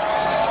had a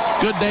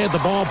good day at the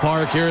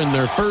ballpark here in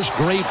their first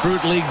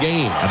Grapefruit League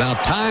game. And now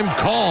time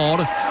called.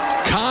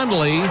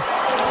 Conley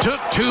took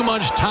too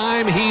much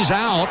time. He's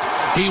out.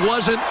 He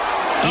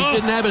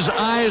didn't have his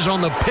eyes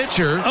on the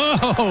pitcher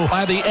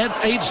by the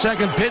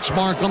 8-second pitch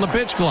mark on the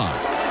pitch clock.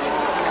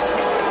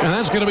 And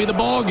that's going to be the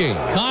ball game.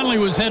 Conley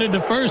was headed to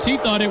first. He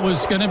thought it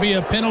was going to be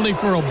a penalty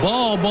for a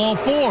ball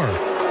 4.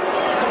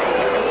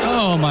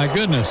 Oh, my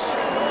goodness.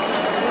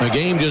 The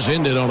game just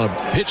ended on a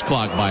pitch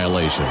clock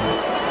violation.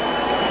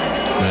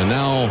 And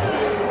now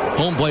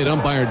home plate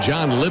umpire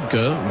John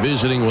Libka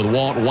visiting with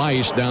Walt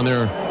Weiss down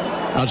there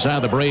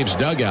outside the Braves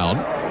dugout.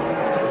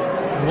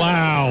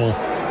 Wow.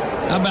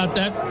 How about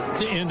that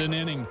to end an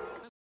inning?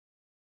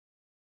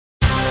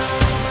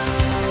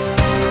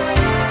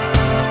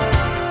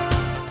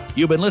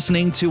 You've been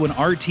listening to an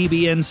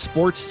RTBN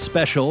Sports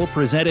Special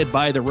presented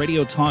by the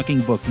Radio Talking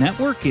Book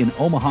Network in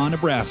Omaha,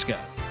 Nebraska.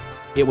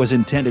 It was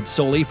intended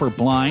solely for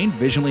blind,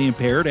 visually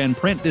impaired, and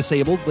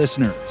print-disabled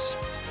listeners.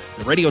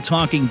 The Radio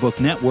Talking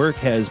Book Network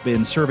has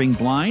been serving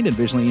blind and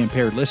visually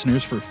impaired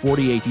listeners for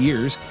 48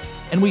 years,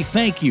 and we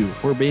thank you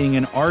for being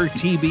an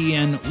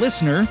RTBN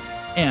listener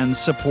and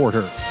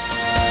supporter.